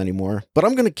colors anymore, but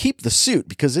I'm going to keep the suit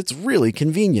because it's really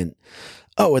convenient.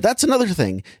 Oh, that's another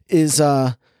thing is,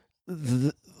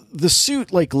 the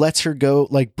suit like lets her go,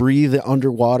 like breathe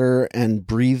underwater and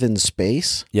breathe in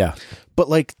space. Yeah. But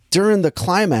like during the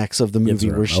climax of the movie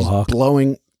where she's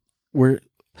blowing,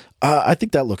 I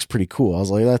think that looks pretty cool. I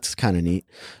was like, that's kind of neat.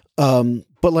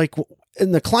 But like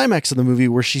in the climax of the movie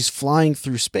where she's flying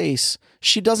through space,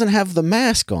 she doesn't have the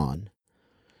mask on.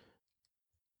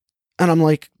 And I'm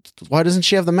like, why doesn't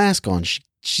she have the mask on?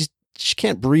 She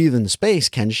can't breathe in space,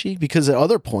 can she? Because at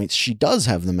other points she does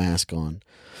have the mask on.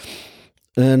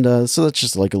 And so that's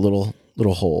just like a little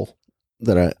hole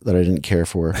that I didn't care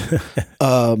for.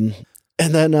 And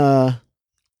then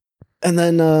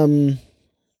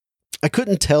I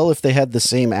couldn't tell if they had the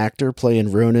same actor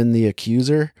playing Ronan the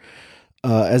Accuser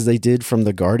as they did from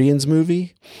the Guardians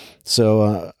movie.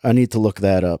 So I need to look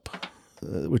that up,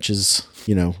 which is,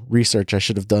 research I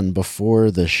should have done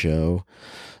before the show.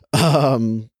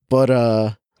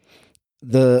 But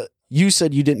you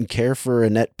said you didn't care for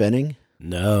Annette Bening?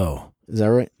 No. Is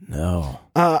that right? No.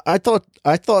 I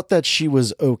thought that she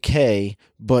was okay,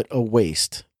 but a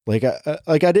waste. Like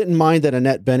I didn't mind that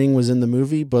Annette Bening was in the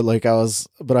movie, but I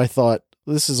thought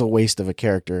this is a waste of a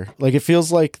character. Like it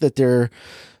feels like that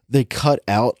they cut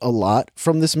out a lot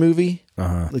from this movie.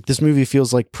 Uh-huh. Like this movie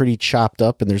feels like pretty chopped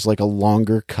up, and there's like a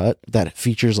longer cut that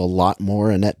features a lot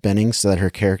more Annette Bening, so that her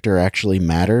character actually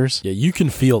matters. Yeah, you can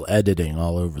feel editing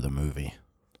all over the movie.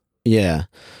 Yeah,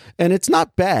 and it's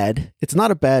not bad. It's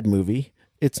not a bad movie.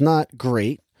 It's not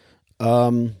great,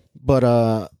 but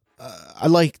I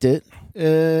liked it.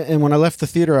 And when I left the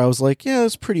theater, I was like, yeah,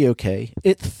 it's pretty okay.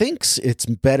 It thinks it's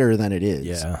better than it is.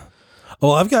 Yeah.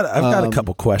 Well, I've got a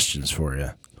couple questions for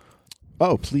you.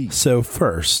 Oh, please. So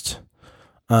first,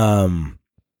 what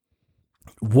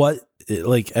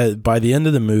by the end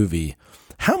of the movie,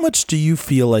 how much do you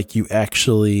feel like you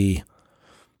actually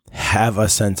have a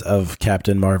sense of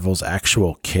Captain Marvel's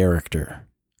actual character,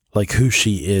 like who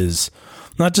she is,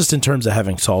 not just in terms of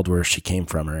having solved where she came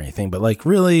from or anything, but like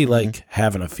really like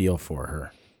having a feel for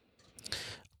her?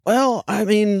 Well, I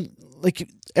mean, like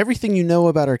everything you know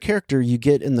about her character, you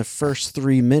get in the first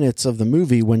 3 minutes of the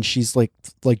movie when she's like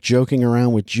joking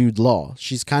around with Jude Law.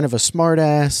 She's kind of a smart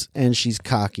ass and she's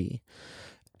cocky.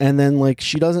 And then like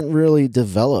she doesn't really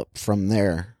develop from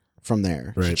there.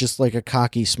 Right. She's just like a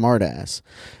cocky smart ass.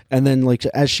 And then like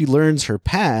as she learns her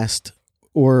past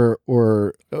or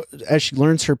as she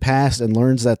learns her past and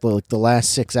learns that the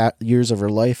last 6 years of her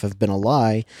life have been a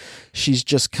lie, she's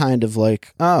just kind of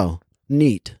like, oh,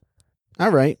 neat.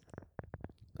 All right.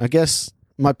 I guess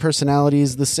my personality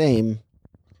is the same.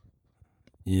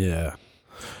 Yeah.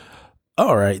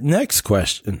 All right. Next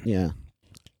question. Yeah.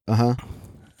 Uh-huh.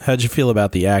 How'd you feel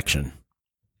about the action?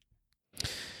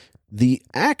 The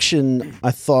action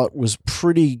I thought was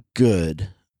pretty good.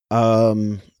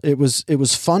 It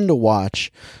was fun to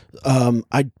watch.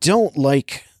 I don't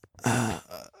like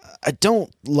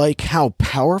how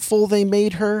powerful they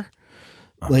made her.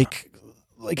 Like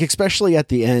especially at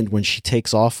the end when she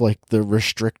takes off like the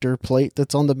restrictor plate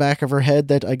that's on the back of her head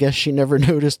that I guess she never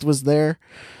noticed was there.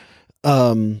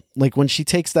 Like when she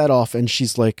takes that off and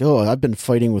she's like, oh, I've been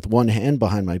fighting with one hand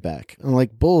behind my back. I'm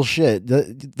like, bullshit.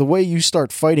 The way you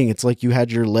start fighting, it's like you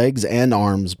had your legs and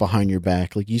arms behind your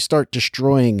back. Like you start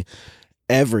destroying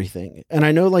everything. And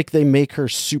I know like they make her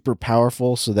super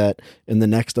powerful so that in the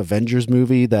next Avengers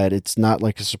movie that it's not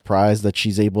like a surprise that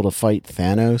she's able to fight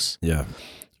Thanos. Yeah.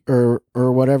 Or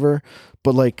whatever.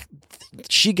 But like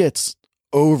she gets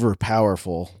over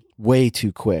powerful way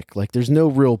too quick. Like there's no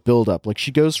real build up. Like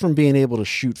she goes from being able to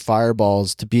shoot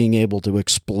fireballs to being able to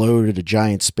explode a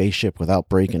giant spaceship without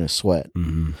breaking a sweat.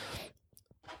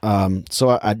 Mm-hmm.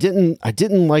 So I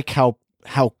didn't like how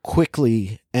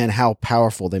quickly and how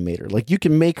powerful they made her. Like you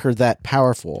can make her that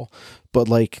powerful, but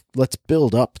like let's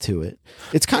build up to it.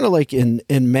 It's kind of like in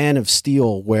Man of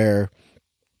Steel where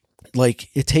like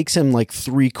it takes him like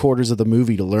 3/4 of the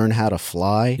movie to learn how to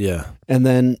fly. Yeah. And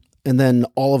then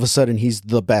all of a sudden he's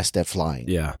the best at flying.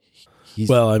 Yeah.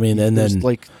 And then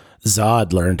like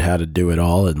Zod learned how to do it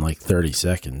all in like 30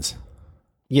 seconds.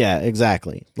 Yeah,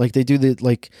 exactly. Like they do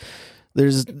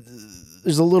there's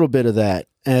a little bit of that.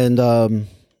 And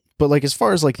but like as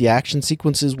far as like the action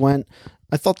sequences went,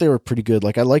 I thought they were pretty good.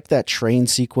 Like I liked that train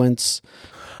sequence.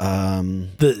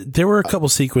 There were a couple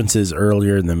sequences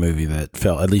earlier in the movie that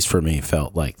felt, at least for me,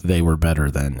 felt like they were better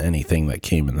than anything that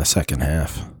came in the second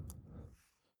half.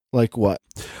 Like what?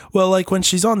 Well, like when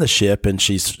she's on the ship and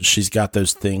she's got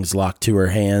those things locked to her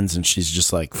hands and she's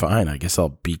just like, fine, I guess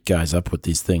I'll beat guys up with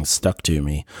these things stuck to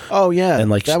me. Oh yeah.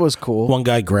 And like that was cool. One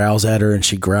guy growls at her and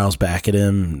she growls back at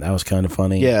him. That was kind of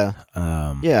funny. Yeah.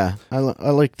 Yeah. I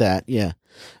like that. Yeah.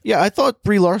 Yeah. I thought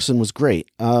Brie Larson was great.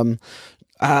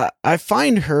 I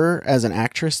find her as an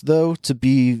actress though to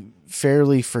be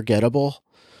fairly forgettable.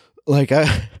 Like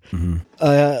I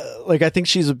think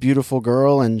she's a beautiful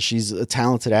girl and she's a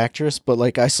talented actress, but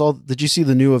like did you see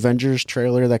the new Avengers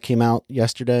trailer that came out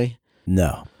yesterday?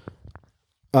 No.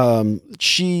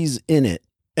 She's in it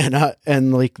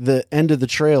and like the end of the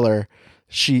trailer,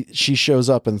 she shows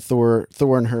up and Thor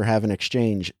and her have an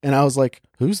exchange. And I was like,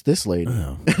 who's this lady?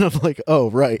 Oh. And I'm like,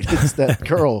 oh, right. It's that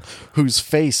girl whose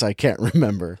face I can't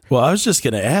remember. Well, I was just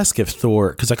going to ask if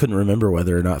Thor, because I couldn't remember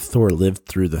whether or not Thor lived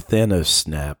through the Thanos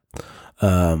snap.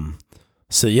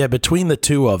 So yeah, between the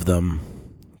two of them,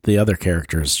 the other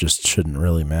characters just shouldn't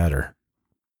really matter.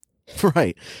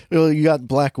 Right. Well, you got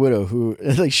Black Widow, who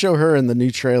they show her in the new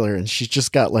trailer, and she's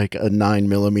just got like a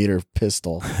 9mm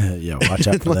pistol. Yeah, watch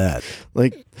out for that.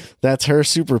 Like that's her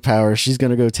superpower. She's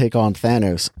gonna go take on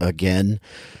Thanos again.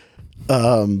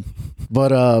 But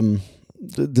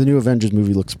the new Avengers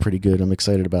movie looks pretty good. I'm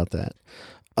excited about that.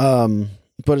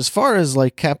 But as far as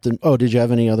like Captain, did you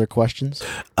have any other questions?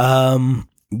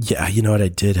 Yeah, you know what? I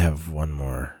did have one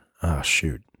more. Oh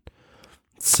shoot.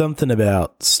 Something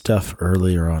about stuff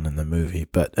earlier on in the movie,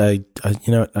 but I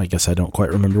guess I don't quite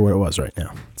remember what it was right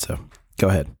now. So go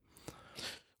ahead.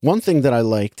 One thing that I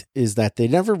liked is that they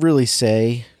never really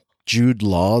say Jude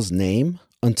Law's name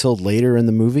until later in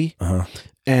the movie. Uh-huh.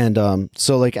 And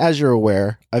so like, as you're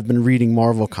aware, I've been reading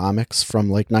Marvel comics from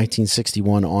like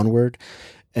 1961 onward.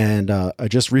 And I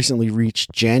just recently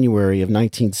reached January of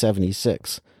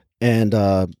 1976.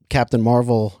 and Captain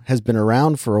Marvel has been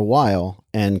around for a while.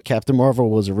 And Captain Marvel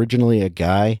was originally a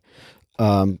guy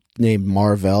named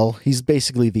Marvel. He's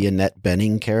basically the Annette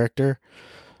Bening character.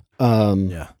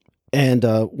 Yeah. And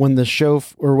when the show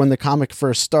or when the comic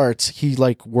first starts, he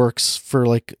like works for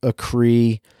like a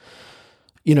Kree,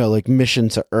 like mission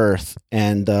to Earth.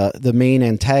 And the main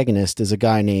antagonist is a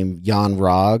guy named Jan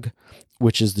Rog,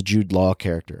 which is the Jude Law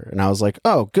character. And I was like,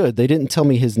 oh, good. They didn't tell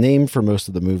me his name for most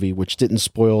of the movie, which didn't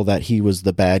spoil that he was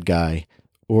the bad guy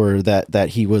or that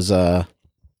he was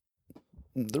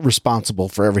responsible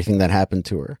for everything that happened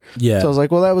to her. Yeah. So I was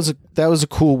like, well, that was a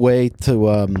cool way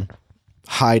to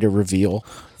hide a reveal.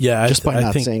 Yeah, just by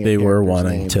not think saying they a were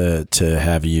character's wanting to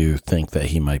have you think that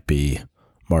he might be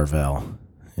Marvel.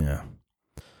 Yeah.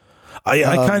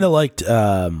 I kind of liked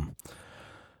I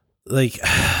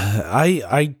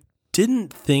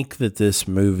didn't think that this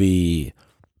movie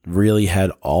really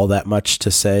had all that much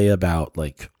to say about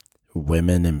like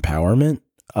women empowerment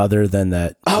other than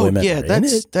that women are in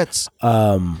it. That's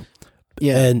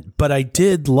yeah. But I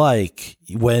did like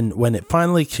when it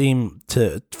finally came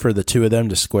for the two of them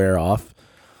to square off,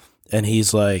 and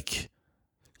he's like,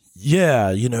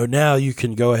 yeah, now you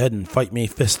can go ahead and fight me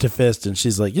fist to fist. And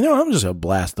she's like, I'm just going to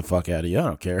blast the fuck out of you. I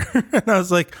don't care. And I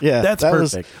was like, yeah, that's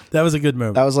perfect. That was a good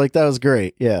moment. I was like, that was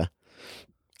great. Yeah.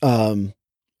 But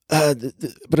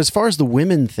as far as the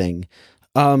women thing,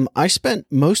 I spent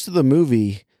most of the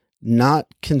movie not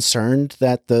concerned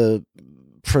that the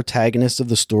protagonist of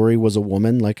the story was a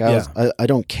woman. Like I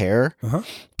don't care. Uh-huh.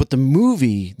 But the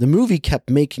movie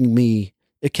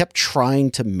kept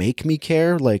trying to make me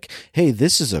care. Like, hey,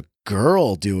 this is a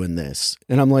girl doing this.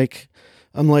 And I'm like,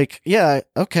 yeah,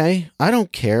 okay. I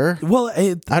don't care. Well,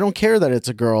 I don't care that it's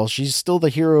a girl. She's still the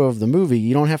hero of the movie.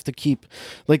 You don't have to keep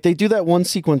like they do that one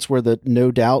sequence where the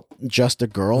No Doubt Just a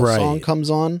Girl song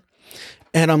comes on.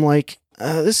 And I'm like,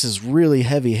 this is really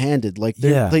heavy handed. Like,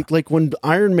 like when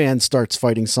Iron Man starts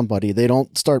fighting somebody, they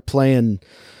don't start playing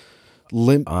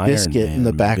Limp Bizkit in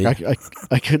the back.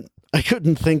 I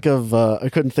couldn't think of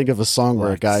a song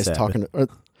where a guy's talking.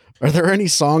 Are there any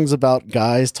songs about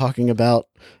guys talking about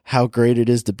how great it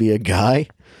is to be a guy?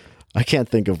 I can't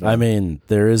think of one. I mean,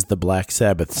 there is the Black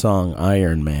Sabbath song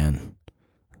Iron Man.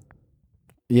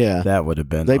 Yeah, that would have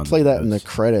been. They play that in the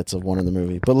credits of one of the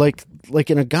movie, but like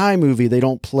in a guy movie, they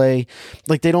don't play.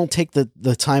 Like they don't take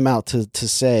the time out to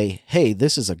say, "Hey,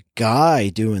 this is a guy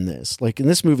doing this." Like in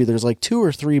this movie, there's like 2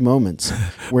 or 3 moments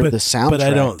where the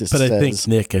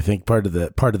soundtrack. I think part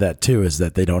of that too is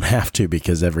that they don't have to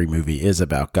because every movie is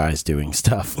about guys doing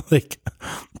stuff like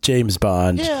James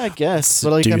Bond. Yeah, I guess,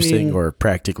 seducing or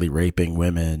practically raping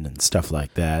women and stuff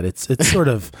like that. It's sort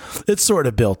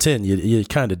of built in. You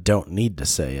kind of don't need to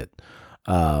say it.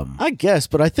 I guess,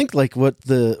 but I think like what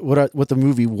the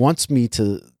movie wants me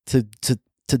to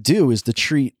do is to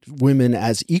treat women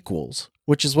as equals,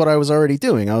 which is what I was already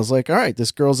doing. I was like, all right,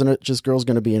 this girl's going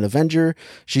to be an Avenger.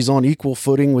 She's on equal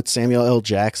footing with Samuel L.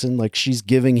 Jackson. Like she's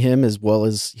giving him as well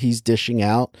as he's dishing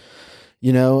out,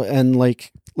 and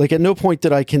like at no point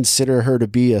did I consider her to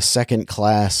be a second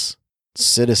class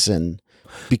citizen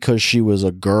because she was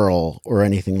a girl or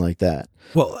anything like that.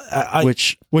 Well,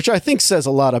 which I think says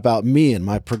a lot about me and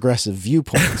my progressive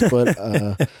viewpoints, but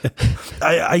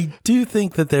I do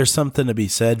think that there's something to be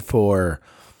said for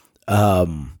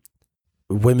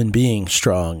women being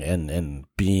strong and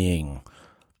being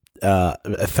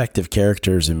effective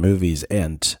characters in movies,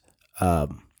 and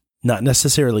not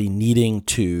necessarily needing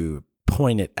to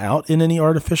point it out in any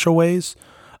artificial ways,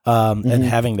 and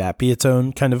having that be its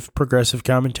own kind of progressive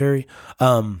commentary.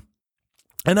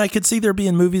 And I could see there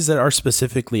being movies that are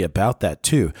specifically about that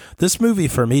too. This movie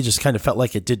for me just kind of felt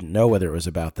like it didn't know whether it was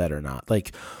about that or not.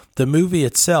 Like the movie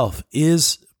itself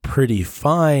is pretty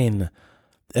fine,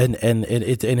 and I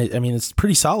mean it's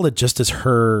pretty solid just as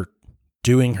her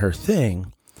doing her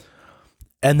thing.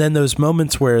 And then those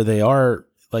moments where they are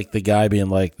like the guy being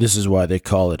like, "This is why they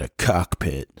call it a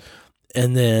cockpit,"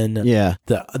 and then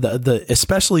the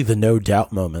especially the No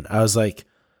Doubt moment. I was like,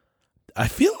 I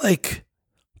feel like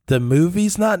the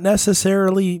movie's not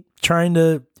necessarily trying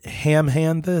to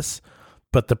ham-hand this,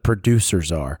 but the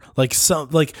producers are. Like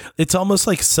it's almost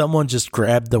like someone just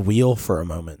grabbed the wheel for a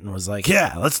moment and was like,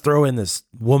 "Yeah, let's throw in this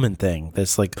woman thing.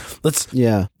 This like let's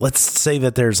say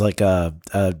that there's like a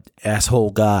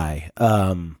asshole guy."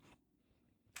 And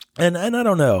I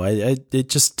don't know.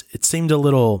 It seemed a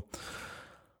little.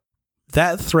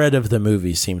 That thread of the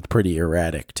movie seemed pretty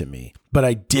erratic to me, but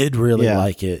I did really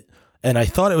like it. And I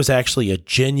thought it was actually a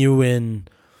genuine,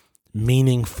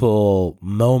 meaningful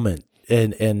moment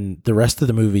and the rest of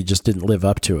the movie just didn't live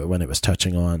up to it when it was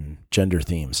touching on gender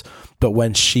themes. But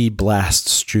when she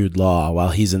blasts Jude Law while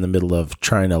he's in the middle of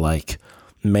trying to like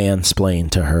mansplain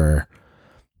to her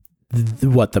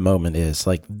what the moment is,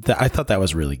 like I thought that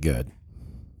was really good.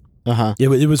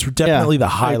 It was definitely the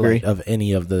highlight of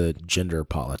any of the gender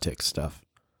politics stuff.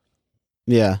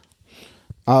 Yeah.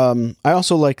 I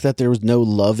also like that there was no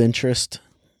love interest.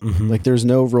 Like there's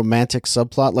no romantic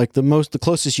subplot. Like the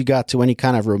closest you got to any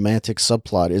kind of romantic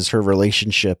subplot is her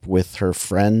relationship with her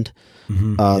friend,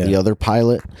 the other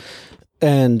pilot.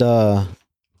 And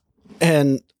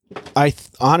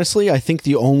honestly, I think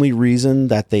the only reason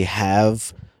that they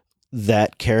have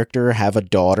that character have a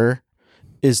daughter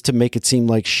is to make it seem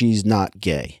like she's not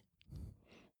gay.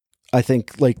 I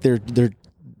think like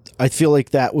I feel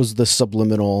like that was the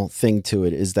subliminal thing to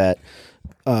it, is that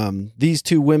these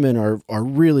two women are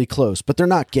really close, but they're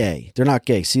not gay. They're not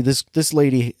gay. See, this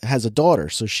lady has a daughter,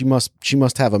 so she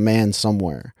must have a man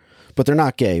somewhere, but they're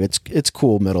not gay. It's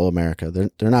cool, middle America.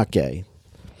 They're not gay.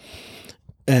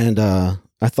 And I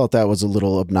thought that was a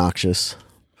little obnoxious.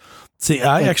 See,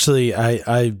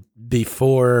 I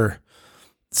before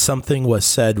something was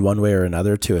said one way or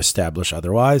another to establish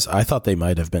otherwise, I thought they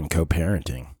might have been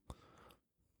co-parenting.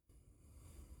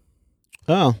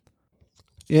 Oh,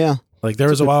 yeah. Like there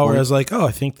was a while where I was like, oh,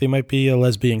 I think they might be a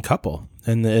lesbian couple.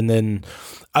 And then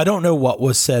I don't know what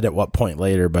was said at what point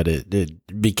later, but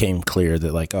it became clear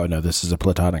that like, oh no, this is a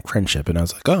platonic friendship. And I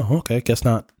was like, oh, okay, guess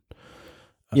not.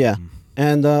 Yeah.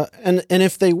 And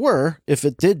if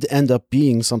it did end up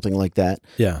being something like that,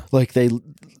 like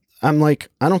I'm like,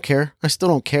 I don't care. I still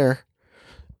don't care.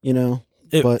 You know,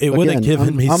 it would have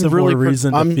given me some more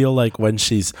reason to feel like when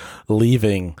she's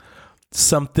leaving,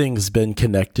 something's been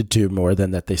connected to more than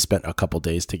that they spent a couple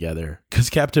days together. Because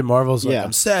Captain Marvel's like,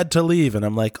 I'm sad to leave. And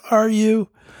I'm like, are you?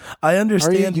 I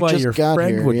understand why your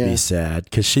friend would be sad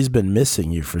because she's been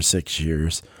missing you for 6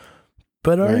 years.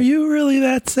 But are you really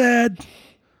that sad?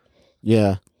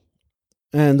 Yeah.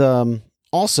 And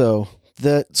also,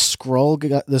 the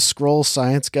Skrull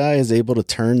science guy is able to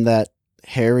turn that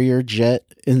Harrier jet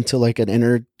into like an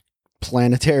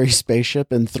interplanetary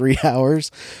spaceship in 3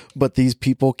 hours, but these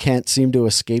people can't seem to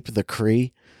escape the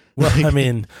Kree. Well, I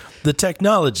mean, the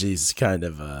technology's kind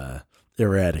of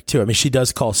erratic too. I mean, she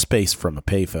does call space from a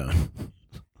payphone.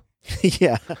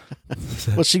 Yeah.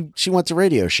 Well, she went to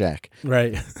Radio Shack.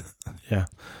 Right. Yeah.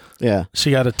 Yeah.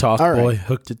 She got a talk boy,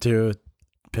 hooked it to a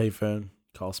payphone,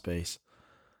 call space.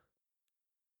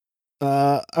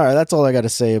 All right, that's all I got to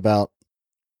say about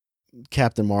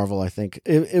Captain Marvel. I think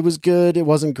it was good. It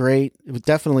wasn't great. It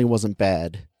definitely wasn't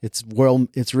bad. It's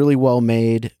really well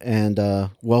made and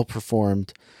well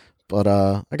performed. But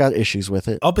I got issues with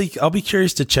it. I'll be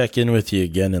curious to check in with you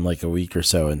again in like a week or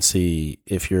so and see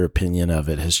if your opinion of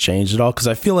it has changed at all. Because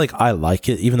I feel like I like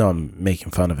it, even though I'm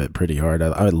making fun of it pretty hard.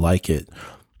 I like it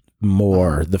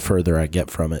more the further I get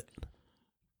from it.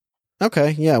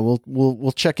 Okay, yeah,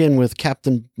 we'll check in with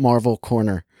Captain Marvel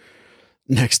Corner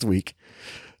next week.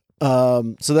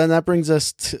 So then that brings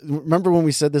us to, remember when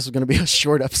we said this was going to be a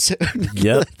short episode?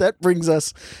 Yep. that brings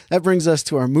us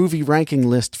to our movie ranking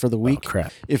list for the week. Oh,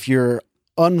 crap. If you're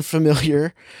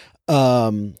unfamiliar,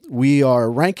 we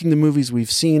are ranking the movies we've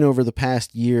seen over the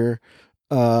past year,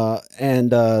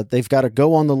 and they've got to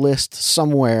go on the list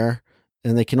somewhere.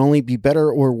 And they can only be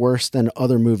better or worse than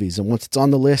other movies. And once it's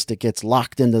on the list, it gets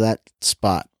locked into that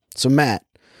spot. So, Matt,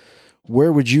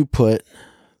 where would you put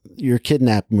your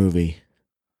kidnap movie?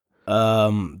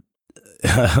 Let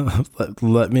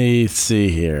me see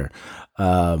here.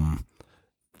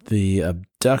 The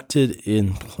Abducted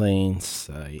in Plain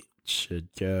Sight should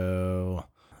go.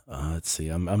 Let's see.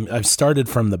 I've started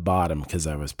from the bottom because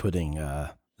I was putting.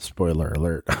 Spoiler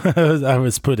alert. I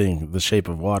was putting The Shape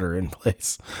of Water in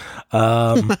place.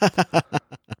 I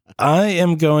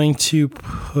am going to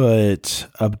put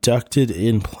Abducted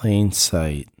in Plain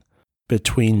Sight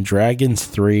between Dragons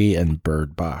 3 and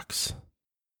Bird Box.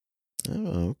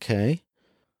 Oh, okay.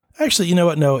 Actually, you know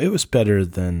what? No, it was better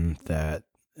than that.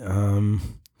 I'm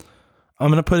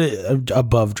going to put it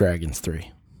above Dragons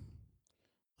 3.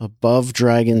 Above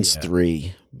Dragons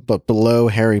 3, but below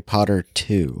Harry Potter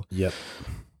 2. Yep.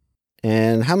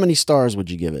 And how many stars would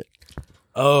you give it?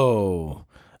 Oh,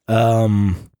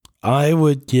 I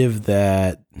would give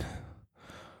that,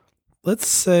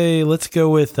 let's go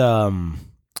with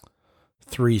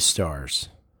 3 stars.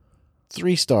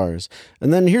 3 stars.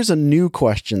 And then here's a new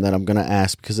question that I'm going to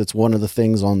ask because it's one of the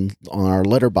things on our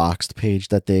Letterboxd page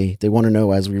that they want to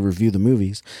know as we review the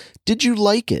movies. Did you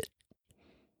like it?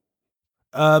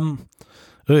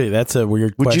 That's a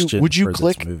weird question. Would you for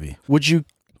click this movie. Would you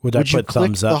I put click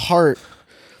thumbs up? the heart?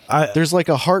 There's like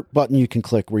a heart button you can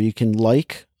click where you can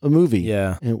like a movie.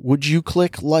 Yeah. And would you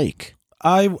click like?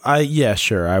 Yeah,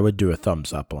 sure. I would do a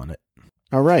thumbs up on it.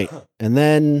 All right. And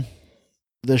then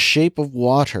The Shape of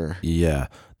Water. Yeah.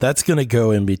 That's going to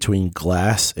go in between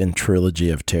Glass and Trilogy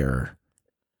of Terror.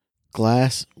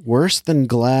 Glass, worse than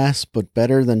Glass, but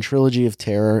better than Trilogy of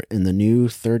Terror in the new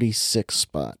 36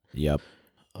 spot. Yep.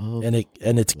 And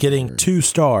it's getting 2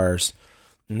 stars,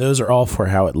 and those are all for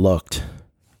how it looked.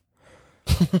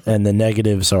 And the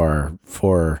negatives are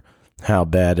for how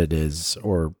bad it is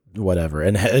or whatever.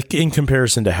 And in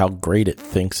comparison to how great it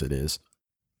thinks it is.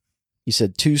 You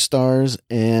said 2 stars,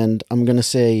 and I'm going to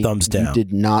say thumbs down. You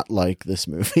did not like this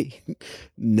movie.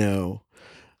 No.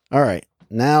 All right.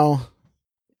 Now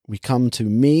we come to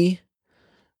me,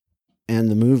 and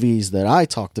the movies that I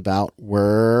talked about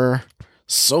were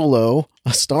Solo,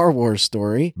 a Star Wars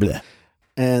story. Blech.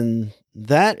 And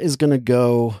that is going to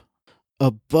go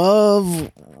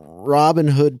above Robin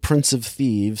Hood, Prince of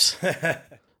Thieves.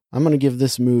 I'm going to give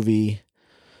this movie...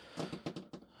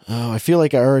 Oh, I feel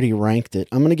like I already ranked it.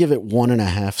 I'm going to give it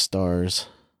 1.5 stars.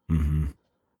 Mm-hmm.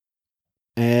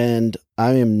 And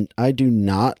I do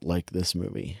not like this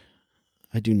movie.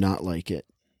 I do not like it.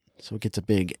 So it gets a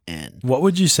big N. What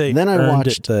would you say then I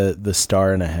watched the 1.5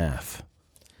 stars?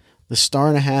 The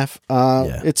 1.5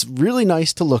 stars. It's really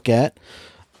nice to look at.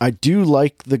 I do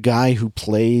like the guy who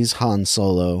plays Han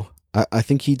Solo. I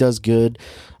think he does good.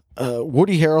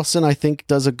 Woody Harrelson, I think,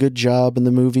 does a good job in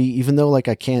the movie, even though I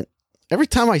can't. Every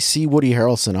time I see Woody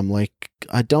Harrelson, I'm like,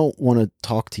 I don't want to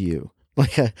talk to you.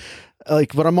 But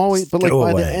I'm always, but like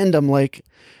by the end, I'm like,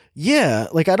 yeah,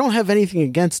 I don't have anything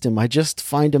against him. I just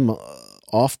find him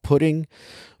off-putting.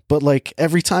 But like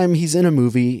every time he's in a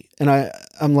movie, and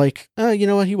I'm like, you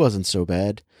know what? He wasn't so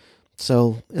bad.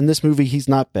 So in this movie, he's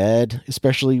not bad,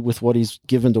 especially with what he's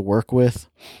given to work with.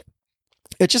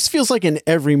 It just feels like in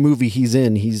every movie he's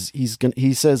in, he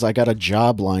says, I got a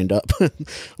job lined up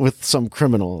with some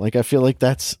criminal. I feel like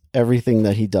that's everything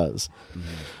that he does.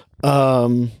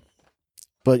 Mm-hmm.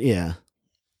 But yeah,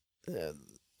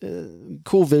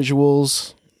 cool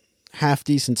visuals, half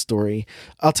decent story.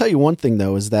 I'll tell you one thing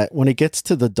though, is that when it gets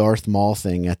to the Darth Maul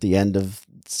thing at the end of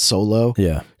Solo,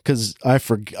 yeah, because I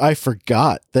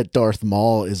forgot that Darth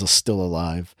Maul is still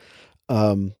alive.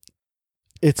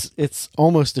 It's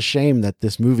almost a shame that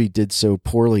this movie did so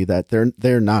poorly that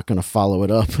they're not going to follow it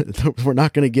up. We're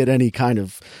not going to get any kind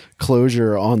of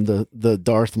closure on the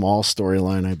Darth Maul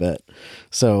storyline, I bet.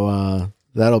 So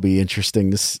that'll be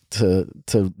interesting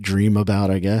to dream about,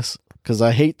 I guess, because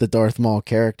I hate the Darth Maul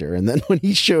character. And then when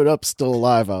he showed up still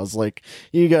alive, I was like,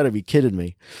 you got to be kidding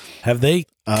me. Have they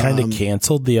kind of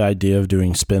canceled the idea of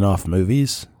doing spin-off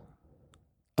movies?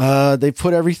 They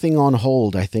put everything on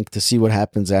hold, I think, to see what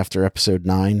happens after episode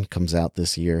 9 comes out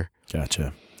this year.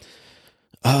 Gotcha.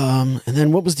 And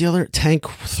then what was the other? Tank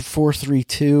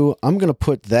 432. I'm going to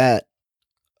put that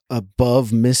above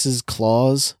Mrs.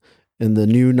 Claus in the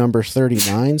new number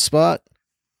 39 spot.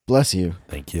 Bless you.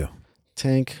 Thank you.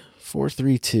 Tank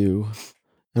 432.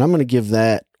 And I'm going to give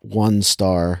that 1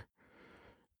 star.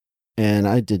 And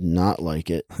I did not like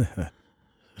it.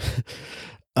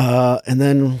 And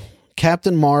then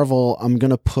Captain Marvel, I'm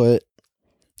gonna put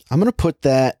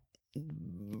that.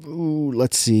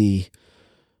 Let's see,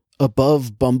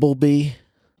 above Bumblebee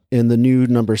in the new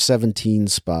number 17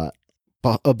 spot.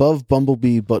 Above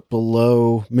Bumblebee, but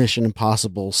below Mission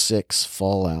Impossible 6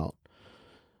 Fallout.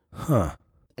 Huh.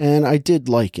 And I did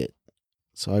like it,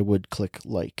 so I would click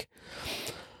like.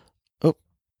 Oh,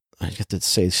 I get to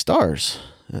say stars.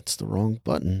 That's the wrong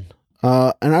button.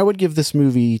 And I would give this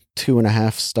movie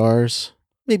 2.5 stars.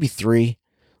 Maybe 3.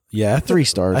 Yeah, 3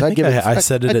 stars. I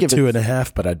said it at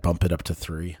 2.5, but I'd bump it up to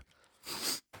 3.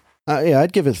 Yeah,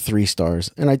 I'd give it 3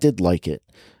 stars, and I did like it.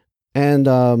 And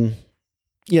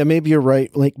yeah, maybe you're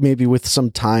right. Like maybe with some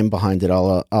time behind it,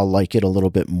 I'll like it a little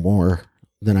bit more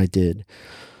than I did.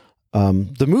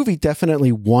 The movie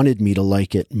definitely wanted me to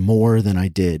like it more than I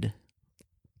did.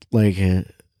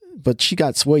 But she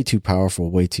got way too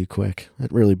powerful, way too quick.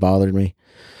 It really bothered me.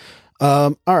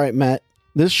 All right, Matt.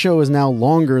 This show is now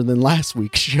longer than last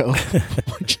week's show,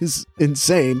 which is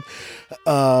insane.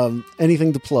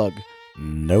 Anything to plug?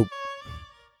 Nope.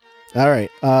 All right.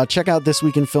 Check out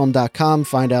thisweekinfilm.com.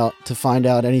 Find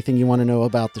out anything you want to know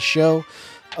about the show.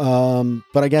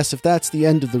 But I guess if that's the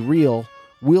end of the reel,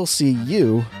 we'll see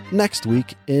you next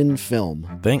week in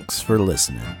film. Thanks for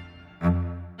listening.